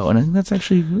 very low. And I think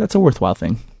that's a worthwhile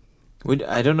thing.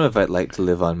 I don't know if I'd like to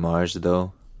live on Mars,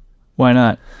 though. Why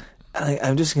not?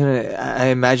 I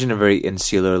imagine a very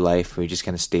insular life where you just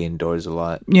kind of stay indoors a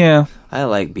lot. Yeah. I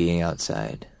like being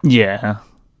outside. Yeah.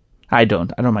 I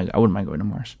don't mind. I wouldn't mind going to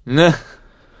Mars.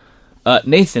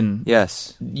 Nathan.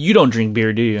 Yes. You don't drink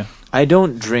beer, do you? I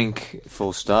don't drink,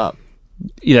 full stop.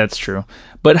 Yeah, that's true.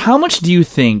 But how much do you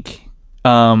think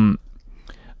the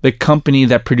company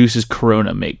that produces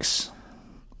Corona makes?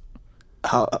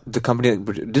 The company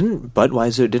that didn't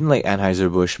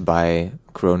Anheuser-Busch buy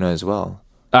Corona as well?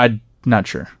 I'm not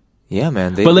sure. Yeah,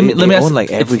 man. They own ask,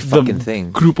 like every fucking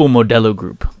thing. Grupo Modelo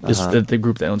Group is the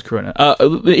group that owns Corona.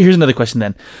 Here's another question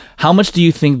then. How much do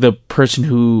you think the person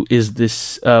who is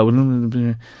this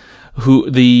the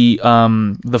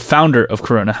founder of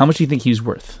Corona, how much do you think he's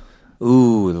worth?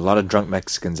 Ooh, a lot of drunk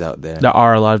Mexicans out there. There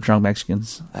are a lot of drunk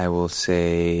Mexicans. I will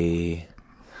say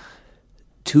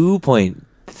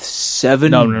 2.7.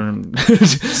 No.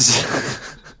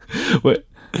 What?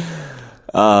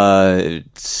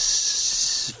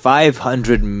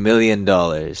 $500 million.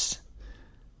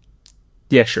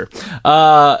 Yeah, sure.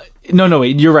 No,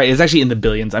 wait. You're right. It's actually in the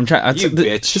billions. I'm trying.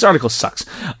 Bitch. This article sucks.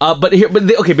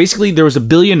 Basically, there was a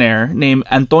billionaire named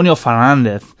Antonio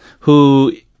Fernandez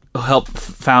who helped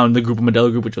found the Grupo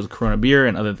Modelo Group, which was Corona beer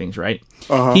and other things. Right.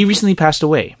 He recently passed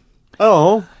away.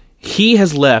 Oh. He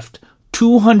has left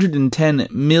 $210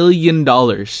 million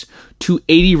to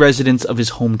 80 residents of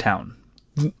his hometown.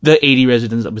 The 80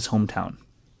 residents of his hometown.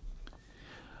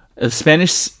 The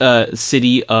Spanish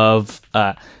city of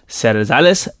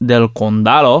Cerezales del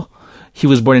Condado. He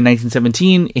was born in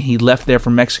 1917, and he left there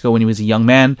from Mexico when he was a young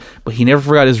man, but he never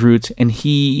forgot his roots, and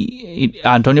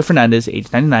Antonio Fernandez,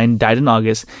 age 99, died in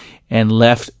August, and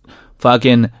left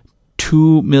fucking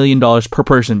 $2 million per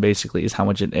person, basically, is how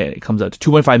much it comes out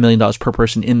to. $2.5 million per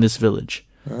person in this village.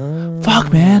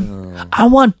 Fuck, man. I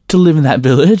want to live in that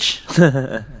village.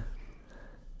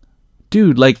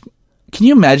 Dude, like, can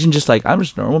you imagine just like, I'm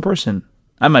just a normal person.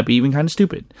 I might be even kind of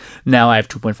stupid. Now I have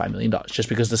 $2.5 million just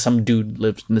because some dude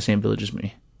lives in the same village as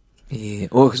me. Yeah.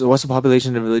 Well, so what's the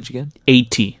population of the village again?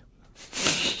 80.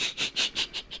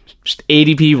 Just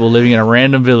 80 people living in a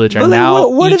random village are now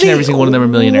each and every single one of them are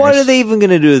millionaires. What are they even going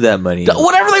to do with that money?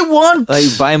 Whatever they want.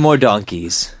 Like, buy more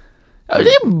donkeys.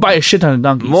 They buy a shit ton of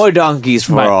donkeys. More donkeys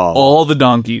for buy all. All the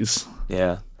donkeys.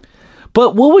 Yeah.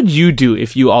 But what would you do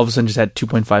if you all of a sudden just had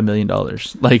 $2.5 million?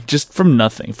 Like, just from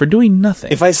nothing, for doing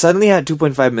nothing. If I suddenly had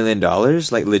 $2.5 million,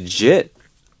 like, legit,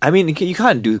 I mean, you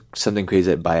can't do something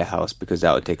crazy like buy a house because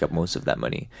that would take up most of that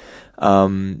money.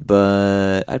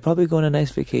 But I'd probably go on a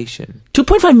nice vacation.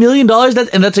 $2.5 million? That's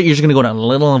what you're just going to go on a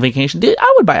little vacation? Dude,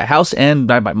 I would buy a house and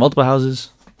I'd buy multiple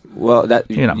houses. Well,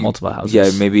 you're not multiple houses.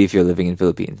 Yeah, maybe if you're living in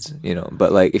Philippines,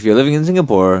 But like, if you're living in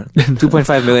Singapore,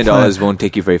 $2.5 million won't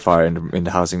take you very far in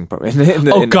the housing.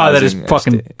 That is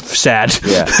fucking sad.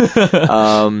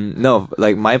 Yeah. No,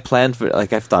 like my plan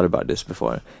I've thought about this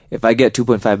before. If I get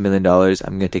 $2.5 million,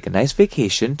 I'm gonna take a nice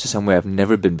vacation to somewhere I've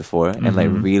never been before and like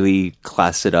really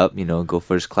class it up. Go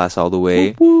first class all the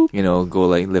way. Whoop, whoop. Go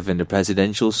like live in the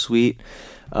presidential suite.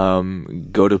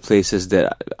 Go to places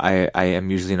that I am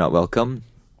usually not welcome.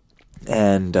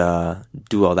 And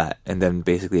do all that, and then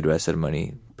basically the rest of the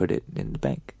money put it in the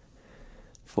bank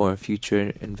for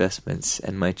future investments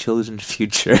and my children's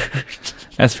future.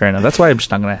 That's fair enough. That's why I'm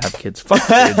just not gonna have kids. Fuck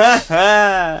kids.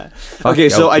 Okay,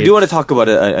 so I do want to talk about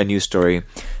a news story.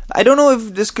 I don't know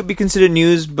if this could be considered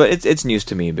news, but it's news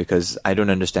to me because I don't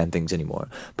understand things anymore.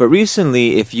 But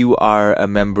recently, if you are a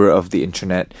member of the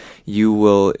internet, you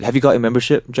will... Have you got a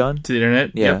membership, John? To the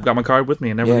internet? Yeah. Yep, got my card with me.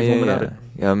 I never leave home without it.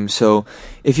 So,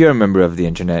 if you're a member of the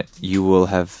internet, you will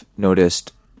have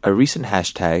noticed a recent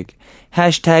hashtag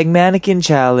mannequin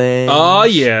challenge. Oh,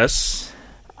 yes.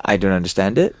 I don't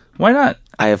understand it. Why not?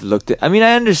 I have looked at... I mean,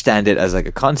 I understand it as like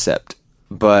a concept,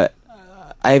 but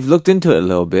I've looked into it a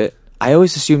little bit. I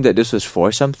always assumed that this was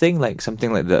for something like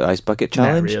the ice bucket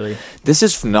challenge. Not really. This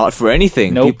is not for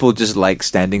anything. Nope. People just like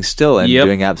standing still and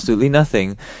doing absolutely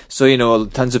nothing. So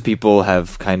tons of people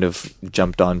have kind of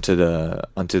jumped onto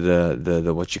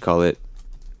the what you call it,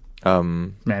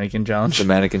 mannequin challenge. The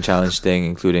mannequin challenge thing,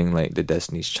 including like the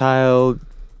Destiny's Child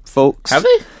folks. Have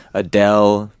they?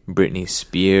 Adele, Britney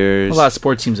Spears. A lot of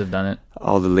sports teams have done it.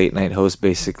 All the late night hosts,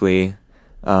 basically.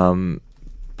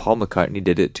 Paul McCartney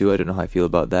did it too. I don't know how I feel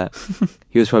about that.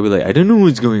 He was probably like, I don't know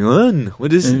what's going on.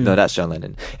 What is... No, that's John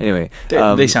Lennon. Anyway.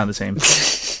 They sound the same.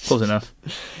 Close enough.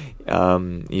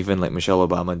 Even like Michelle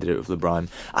Obama did it with LeBron.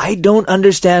 I don't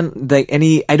understand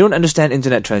I don't understand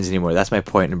internet trends anymore. That's my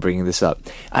point in bringing this up.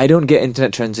 I don't get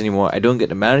internet trends anymore. I don't get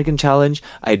the mannequin challenge.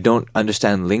 I don't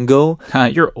understand lingo.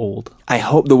 You're old. I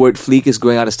hope the word fleek is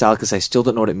going out of style because I still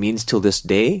don't know what it means till this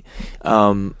day.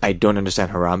 I don't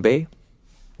understand Harambe.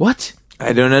 What?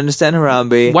 I don't understand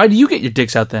Harambe. Why do you get your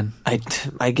dicks out then?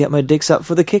 I get my dicks out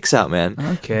for the kicks out, man.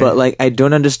 Okay. But like, I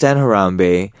don't understand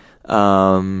Harambe.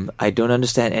 I don't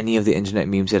understand any of the internet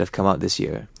memes that have come out this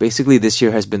year. Basically, this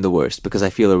year has been the worst because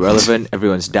I feel irrelevant,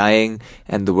 everyone's dying,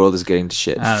 and the world is getting to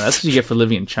shit. That's what you get for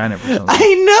living in China for something.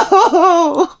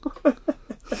 I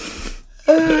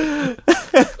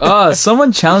know!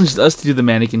 Someone challenged us to do the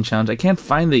mannequin challenge. I can't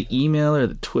find the email or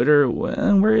the Twitter.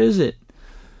 Where is it?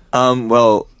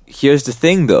 Well, here's the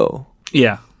thing, though.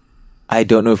 Yeah. I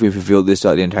don't know if we've revealed this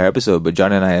throughout the entire episode, but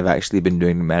John and I have actually been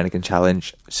doing the mannequin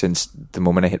challenge since the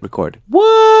moment I hit record.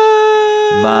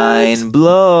 What? Mind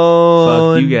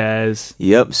blown. Fuck you guys.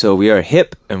 Yep, so we are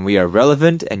hip and we are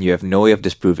relevant and you have no way of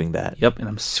disproving that. Yep, and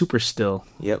I'm super still.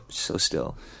 Yep, so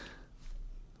still.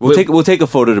 We'll take a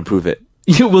photo to prove it.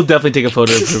 You will definitely take a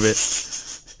photo to prove it.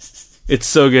 It's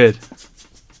so good.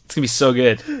 It's gonna be so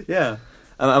good. Yeah.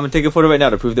 I'm gonna take a photo right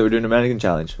now to prove that we're doing a mannequin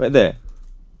challenge. Right there.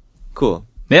 Cool.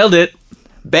 Nailed it.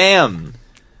 Bam.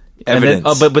 Evidence.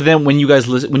 And then, but then when you guys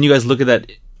look at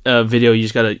that video, you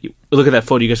just gotta look at that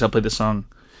photo. You guys gotta play the song.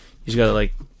 You just gotta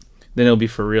then it'll be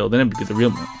for real. Then it'll be the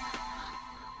real.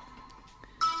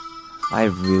 I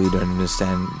really don't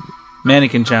understand.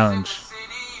 Mannequin challenge.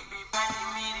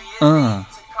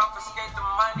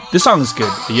 This song is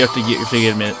good. But you have to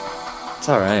admit. It's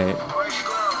all right.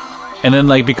 And then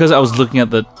because I was looking at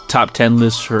the top 10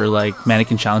 list for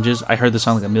mannequin challenges, I heard the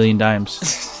song 1,000,000 times.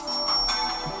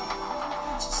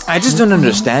 I just don't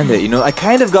understand it. I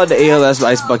kind of got the ALS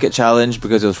Ice Bucket Challenge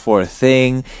because it was for a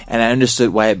thing, and I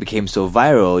understood why it became so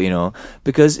viral,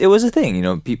 because it was a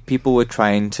thing, people were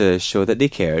trying to show that they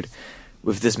cared.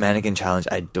 With this mannequin challenge,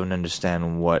 I don't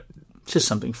understand what It's just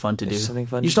something fun to do. It's something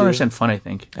fun You to just don't do. understand fun, I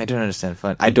think. I don't understand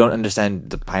fun. I don't understand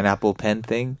the pineapple pen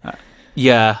thing.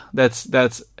 Yeah, that's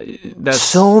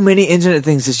So many internet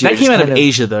things this year. that came just out of kind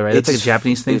Asia though, right? it That's like a just-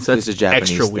 Japanese thing. So it's that's a Japanese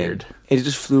extra thing. weird. It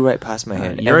just flew right past my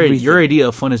head. Your Everything. idea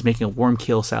of fun is making a warm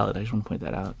kale salad. I just want to point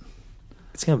that out.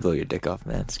 It's gonna blow your dick off,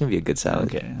 man. It's gonna be a good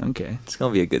salad. Okay. It's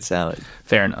gonna be a good salad.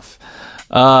 Fair enough.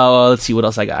 Let's see what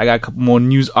else I got. I got a couple more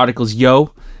news articles.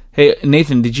 Yo, hey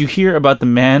Nathan, did you hear about the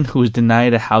man who was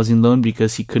denied a housing loan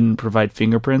because he couldn't provide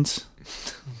fingerprints?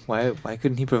 Why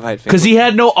couldn't he provide? Because he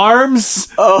had no arms.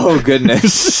 Oh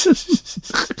goodness.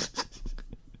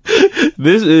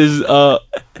 This is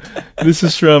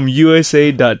from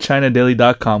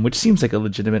USA.ChinaDaily.com, which seems like a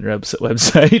legitimate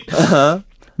website.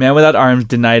 Man without arms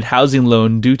denied housing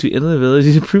loan due to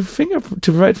inability to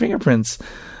provide fingerprints.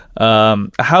 A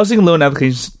housing loan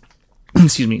application,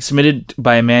 submitted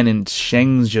by a man in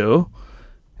Shenzhou,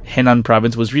 Henan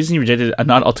province, was recently rejected, a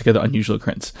not altogether unusual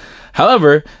occurrence.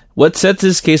 However, what sets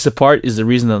this case apart is the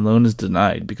reason the loan is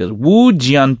denied, because Wu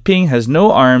Jianping has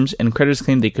no arms, and creditors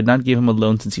claim they could not give him a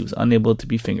loan since he was unable to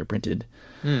be fingerprinted.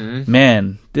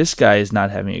 Man, this guy is not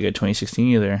having a good 2016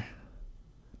 either.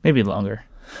 Maybe longer.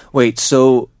 Wait,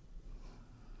 so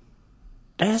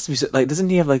that has to be like. Doesn't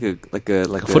he have like a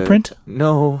footprint?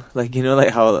 No, like like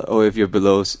how if you're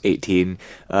below 18,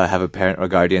 have a parent or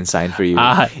guardian sign for you.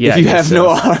 Yeah, if you I guess have no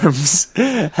arms,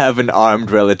 have an armed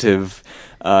relative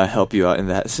help you out in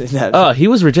that. Oh, he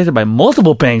was rejected by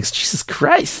multiple banks. Jesus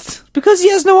Christ! Because he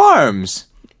has no arms.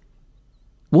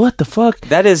 What the fuck?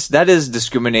 That is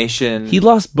discrimination. He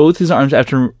lost both his arms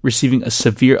after receiving a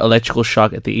severe electrical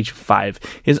shock at the age of 5.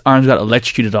 His arms got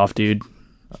electrocuted off, dude.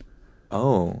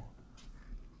 Oh,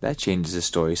 that changes the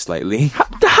story slightly.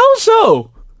 How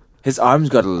so? His arms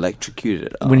got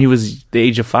electrocuted off. When he was the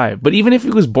age of 5. But even if he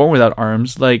was born without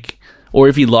arms, like, or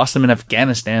if he lost them in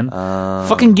Afghanistan,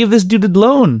 fucking give this dude a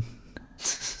loan.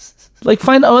 Like,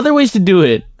 find other ways to do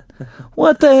it.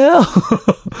 What the hell?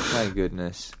 My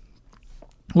goodness.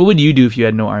 What would you do if you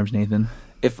had no arms, Nathan?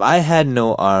 If I had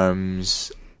no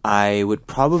arms, I would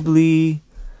probably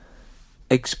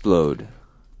explode.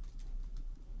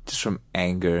 Just from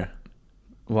anger.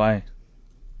 Why?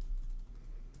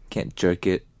 Can't jerk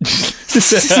it.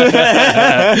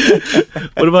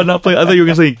 What about not playing? I thought you were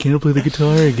gonna say, can't play the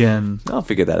guitar again. I'll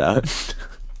figure that out.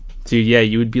 Dude, yeah,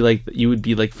 you would be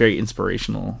like very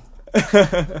inspirational.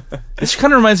 This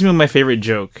kind of reminds me of my favorite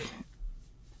joke.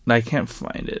 I can't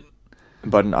find it.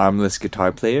 About an armless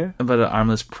guitar player? About an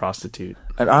armless prostitute.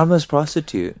 An armless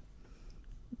prostitute.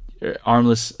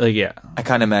 Armless, yeah. I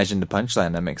can't imagine the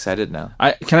punchline. I'm excited now.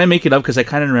 Can I make it up? Because I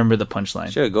kind of remember the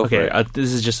punchline. Sure, go for it.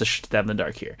 This is just a stab in the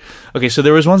dark here. Okay, so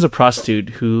there was once a prostitute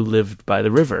who lived by the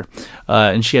river,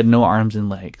 and she had no arms and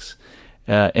legs.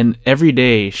 And every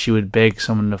day she would beg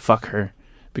someone to fuck her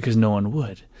because no one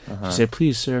would. She said,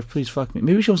 "Please, sir, please fuck me."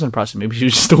 Maybe she wasn't a prostitute. Maybe she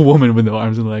was just a woman with no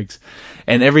arms and legs.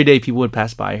 And every day people would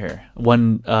pass by her.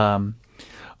 One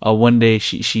day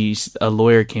a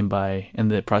lawyer came by,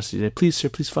 and the prostitute said, "Please, sir,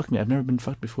 please fuck me. I've never been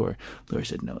fucked before." The lawyer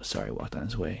said, "No, sorry," walked on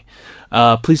his way.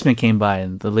 Policeman came by,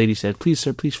 and the lady said, "Please,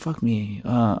 sir, please fuck me.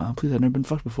 Please, I've never been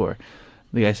fucked before."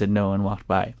 The guy said no and walked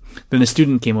by. Then the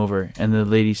student came over, and the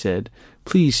lady said,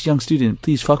 "Please, young student,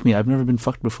 please fuck me. I've never been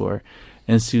fucked before."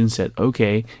 And the student said,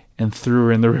 "Okay," and threw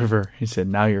her in the river. He said,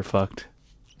 "Now you're fucked."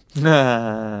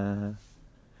 Yeah.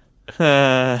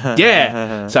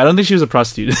 So I don't think she was a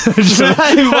prostitute.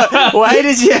 Why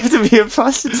did you have to be a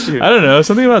prostitute? I don't know.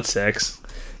 Something about sex.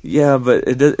 Yeah, but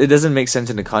it doesn't make sense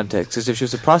in the context. Because if she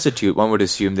was a prostitute, one would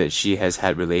assume that she has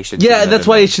had relations. Yeah, that's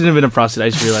why it shouldn't have been a prostitute. I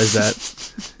just realized that.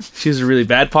 She was a really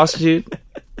bad prostitute.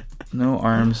 No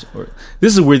arms.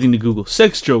 This is a weird thing to Google.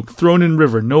 Sex joke. Thrown in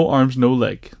river. No arms, no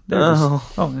leg. There it is.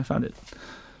 Oh, I found it.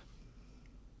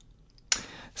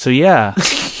 So, yeah.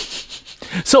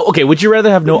 So, okay, would you rather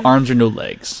have no arms or no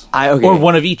legs? Or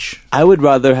one of each? I would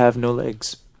rather have no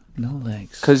legs. No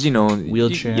legs. Because,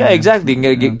 wheelchair. Yeah, exactly.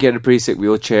 You can get a pretty sick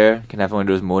wheelchair. Can have one of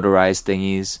those motorized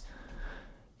thingies.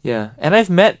 Yeah. And I've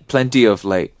met plenty of,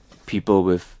 people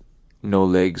with no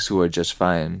legs who are just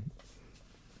fine.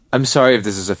 I'm sorry if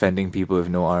this is offending people with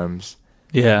no arms.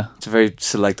 Yeah. It's a very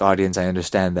select audience, I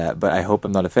understand that, but I hope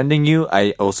I'm not offending you.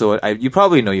 You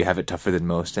probably know you have it tougher than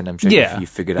most, and I'm sure you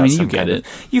figured out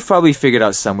you've probably figured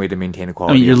out some way to maintain a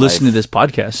quality. You're listening to this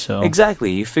podcast, so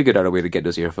exactly, you figured out a way to get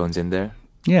those earphones in there.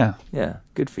 Yeah, yeah,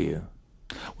 good for you.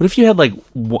 What if you had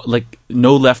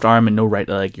no left arm and no right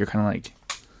leg? You're kind of like,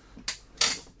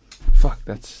 fuck,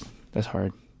 that's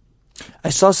hard. I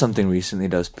saw something recently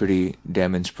that was pretty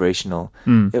damn inspirational.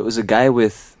 It was a guy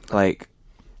with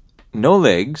no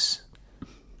legs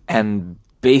and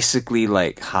basically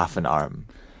half an arm.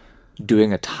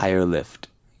 doing a tire lift.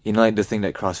 You know, like the thing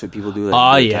that CrossFit people do. Like,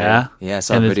 Oh, do a yeah. tire. Yeah, I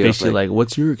saw And a it's video of, basically like,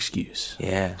 what's your excuse?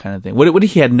 yeah, Kind of thing. What did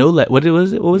he had no leg? What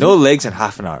was it? What was no it? legs and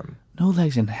half an arm. No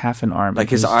legs and half an arm. Like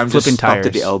his He's arm just flipping stopped tires.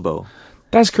 at the elbow.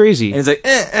 That's crazy. And he's like,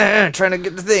 trying to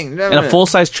get the thing. And a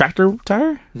full-size tractor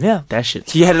tire? Yeah. That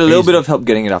shit's He had a little crazy. bit of help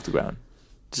getting it off the ground.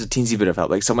 Just a teensy bit of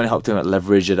help. Like someone helped him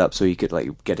leverage it up so he could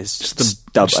like get his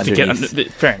stub Just to underneath.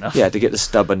 get fair enough. Yeah, to get the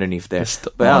stub underneath there.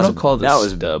 But that was don't call it that a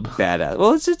was stub. badass.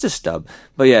 Well, it's a stub,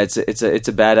 but yeah, it's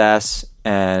a badass,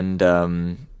 and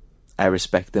I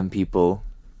respect them people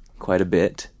quite a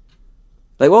bit.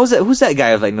 Like, what was that? Who's that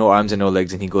guy with like no arms and no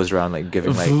legs, and he goes around like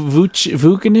giving like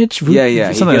Vucinic? yeah, he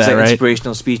gives something like that, like right?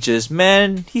 inspirational speeches.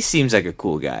 Man, he seems like a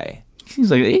cool guy. He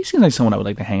seems like someone I would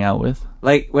like to hang out with.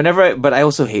 Like but I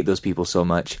also hate those people so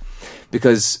much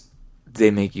because they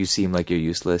make you seem like you're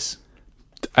useless.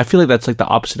 I feel like that's like the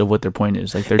opposite of what their point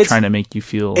is. Like they're It's- trying to make you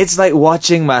feel It's like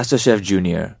watching MasterChef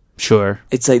Junior. sure.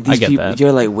 It's like I these get people, that.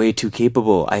 you're like way too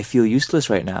capable. I feel useless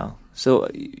right now. So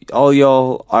all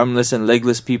y'all armless and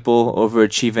legless people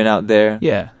overachieving out there,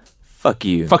 Yeah. fuck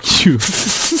you. Fuck you.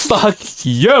 Fuck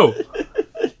you.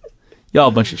 Y'all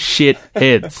a bunch of shit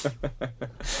heads.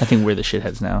 I think we're the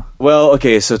shitheads now. Well,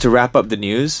 okay, so to wrap up the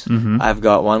news, Mm-hmm. I've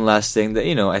got one last thing that,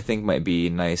 I think might be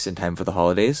nice in time for the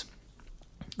holidays.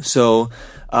 So,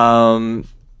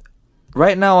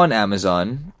 right now on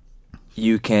Amazon,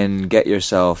 you can get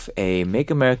yourself a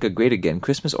Make America Great Again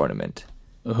Christmas ornament.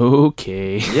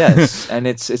 Okay. Yes, and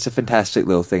it's a fantastic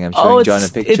little thing. I'm showing John a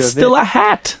picture of it. it's still a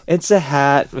hat. It's a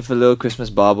hat with a little Christmas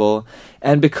bauble,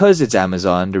 and because it's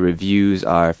Amazon, the reviews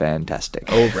are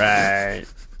fantastic. All right.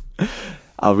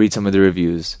 I'll read some of the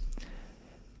reviews.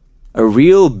 A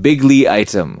real bigly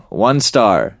item, 1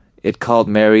 star. It called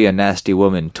Mary a nasty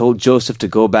woman, told Joseph to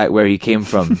go back where he came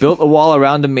from, built a wall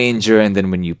around a manger, and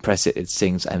then when you press it, it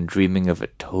sings, I'm dreaming of a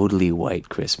totally white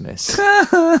Christmas.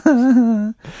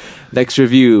 Next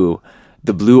review.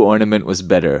 The blue ornament was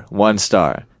better, 1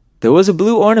 star. There was a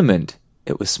blue ornament.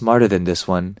 It was smarter than this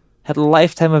one. Had a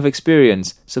lifetime of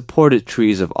experience, supported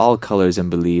trees of all colors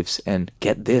and beliefs, and,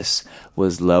 get this,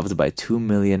 was loved by 2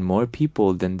 million more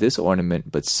people than this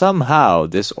ornament, but somehow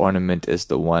this ornament is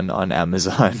the one on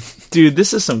Amazon. Dude,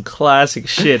 this is some classic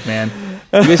shit, man.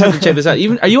 You guys have to check this out.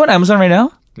 Are you on Amazon right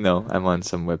now? No, I'm on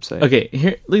some website. Okay,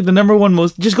 here, like the number one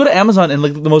most. Just go to Amazon and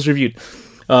look at the most reviewed,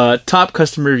 top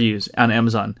customer reviews on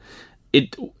Amazon.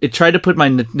 It tried to put my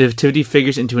nativity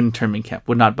figures into an internment camp.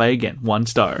 Would not buy again. 1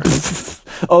 star.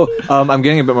 Oh, I'm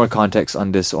getting a bit more context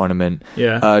on this ornament.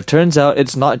 Yeah. Turns out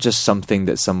it's not just something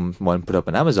that someone put up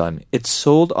on Amazon. It's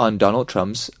sold on Donald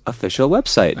Trump's official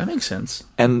website. That makes sense.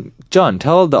 And John,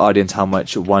 tell the audience how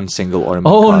much one single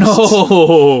ornament Oh costs.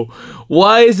 no!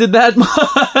 Why is it that much?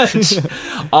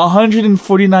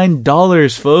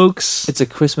 $149, folks. It's a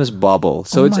Christmas bauble,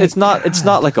 so Oh it's my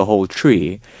not like a whole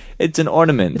tree. It's an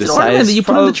ornament. It's an ornament that you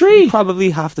put on the tree.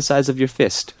 Probably half the size of your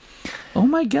fist. Oh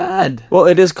my god! Well,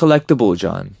 it is collectible,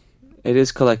 John. It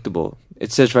is collectible.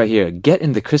 It says right here, get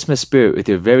in the Christmas spirit with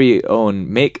your very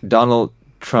own Make Donald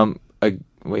Trump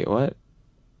wait, what?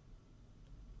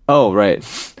 Oh, right.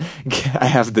 I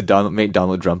have the Make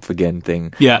Donald Trump Again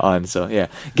thing on, so yeah.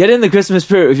 Get in the Christmas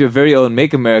spirit with your very own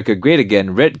Make America Great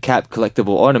Again red cap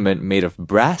collectible ornament made of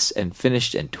brass and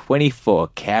finished in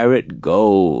 24-karat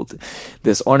gold.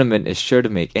 This ornament is sure to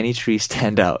make any tree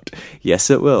stand out. Yes,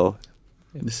 it will.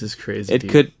 This is crazy. It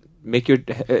could make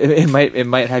it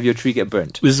might have your tree get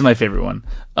burnt. This is my favorite one.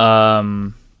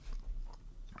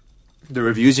 The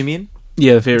reviews, you mean?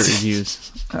 Yeah, the favorite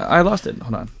reviews. I lost it.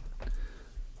 Hold on.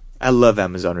 I love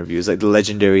Amazon reviews, like the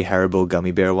legendary Haribo gummy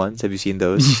bear ones. Have you seen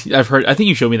those? I've heard. I think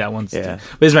you showed me that once. Yeah. Too.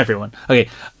 But this is my favorite one. Okay.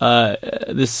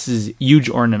 This is huge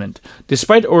ornament.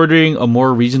 Despite ordering a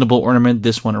more reasonable ornament,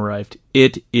 this one arrived.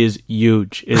 It is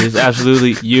huge. It is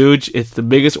absolutely huge. It's the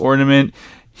biggest ornament.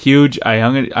 Huge. I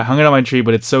hung it on my tree,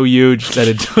 but it's so huge that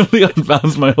it totally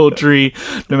unbalanced my whole tree.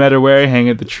 No matter where I hang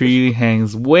it, the tree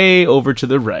hangs way over to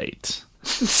the right.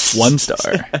 1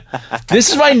 star. This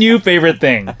is my new favorite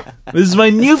thing. This is my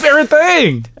new favorite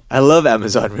thing. I love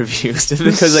Amazon reviews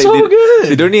because so good.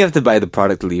 They don't even have to buy the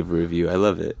product to leave a review. I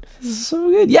love it. This is so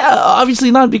good. Yeah, obviously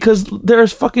not because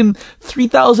there's fucking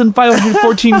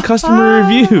 3,514 customer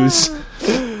reviews.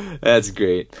 That's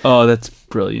great. Oh, that's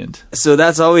brilliant. So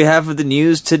that's all we have for the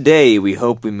news today. We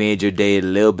hope we made your day a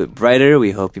little bit brighter.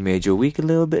 We hope you made your week a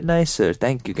little bit nicer.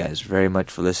 Thank you guys very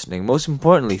much for listening. Most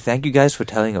importantly, thank you guys for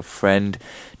telling a friend,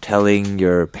 telling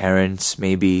your parents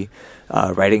maybe,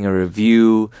 writing a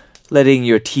review, letting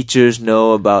your teachers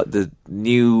know about the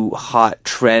new hot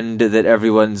trend that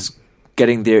everyone's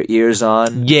getting their ears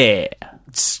on. Yeah.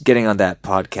 It's getting on that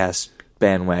podcast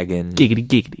bandwagon. Giggity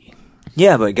giggity.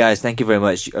 Yeah, but guys, thank you very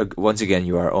much. Once again,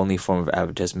 you are our only form of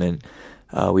advertisement.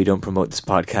 We don't promote this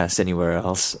podcast anywhere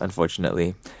else,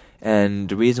 unfortunately. And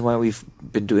the reason why we've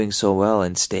been doing so well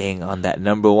and staying on that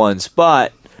number 1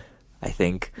 spot, I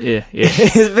think,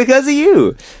 is because of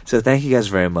you. So thank you guys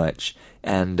very much.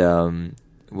 And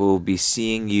we'll be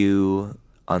seeing you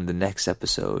on the next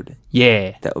episode.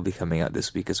 Yeah. That will be coming out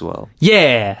this week as well.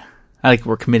 Yeah.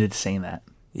 We're committed to saying that.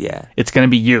 Yeah. It's going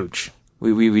to be huge.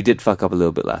 We did fuck up a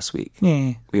little bit last week.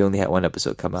 Yeah. We only had 1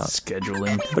 episode come out.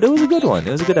 Scheduling. But it was a good one.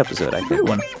 It was a good episode, I think. Good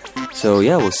one. So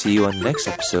yeah, we'll see you on the next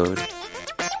episode.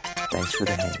 Thanks for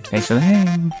the hang. Thanks for the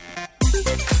hang.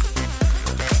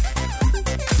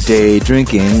 Day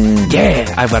drinking.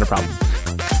 Yeah. I've got a problem.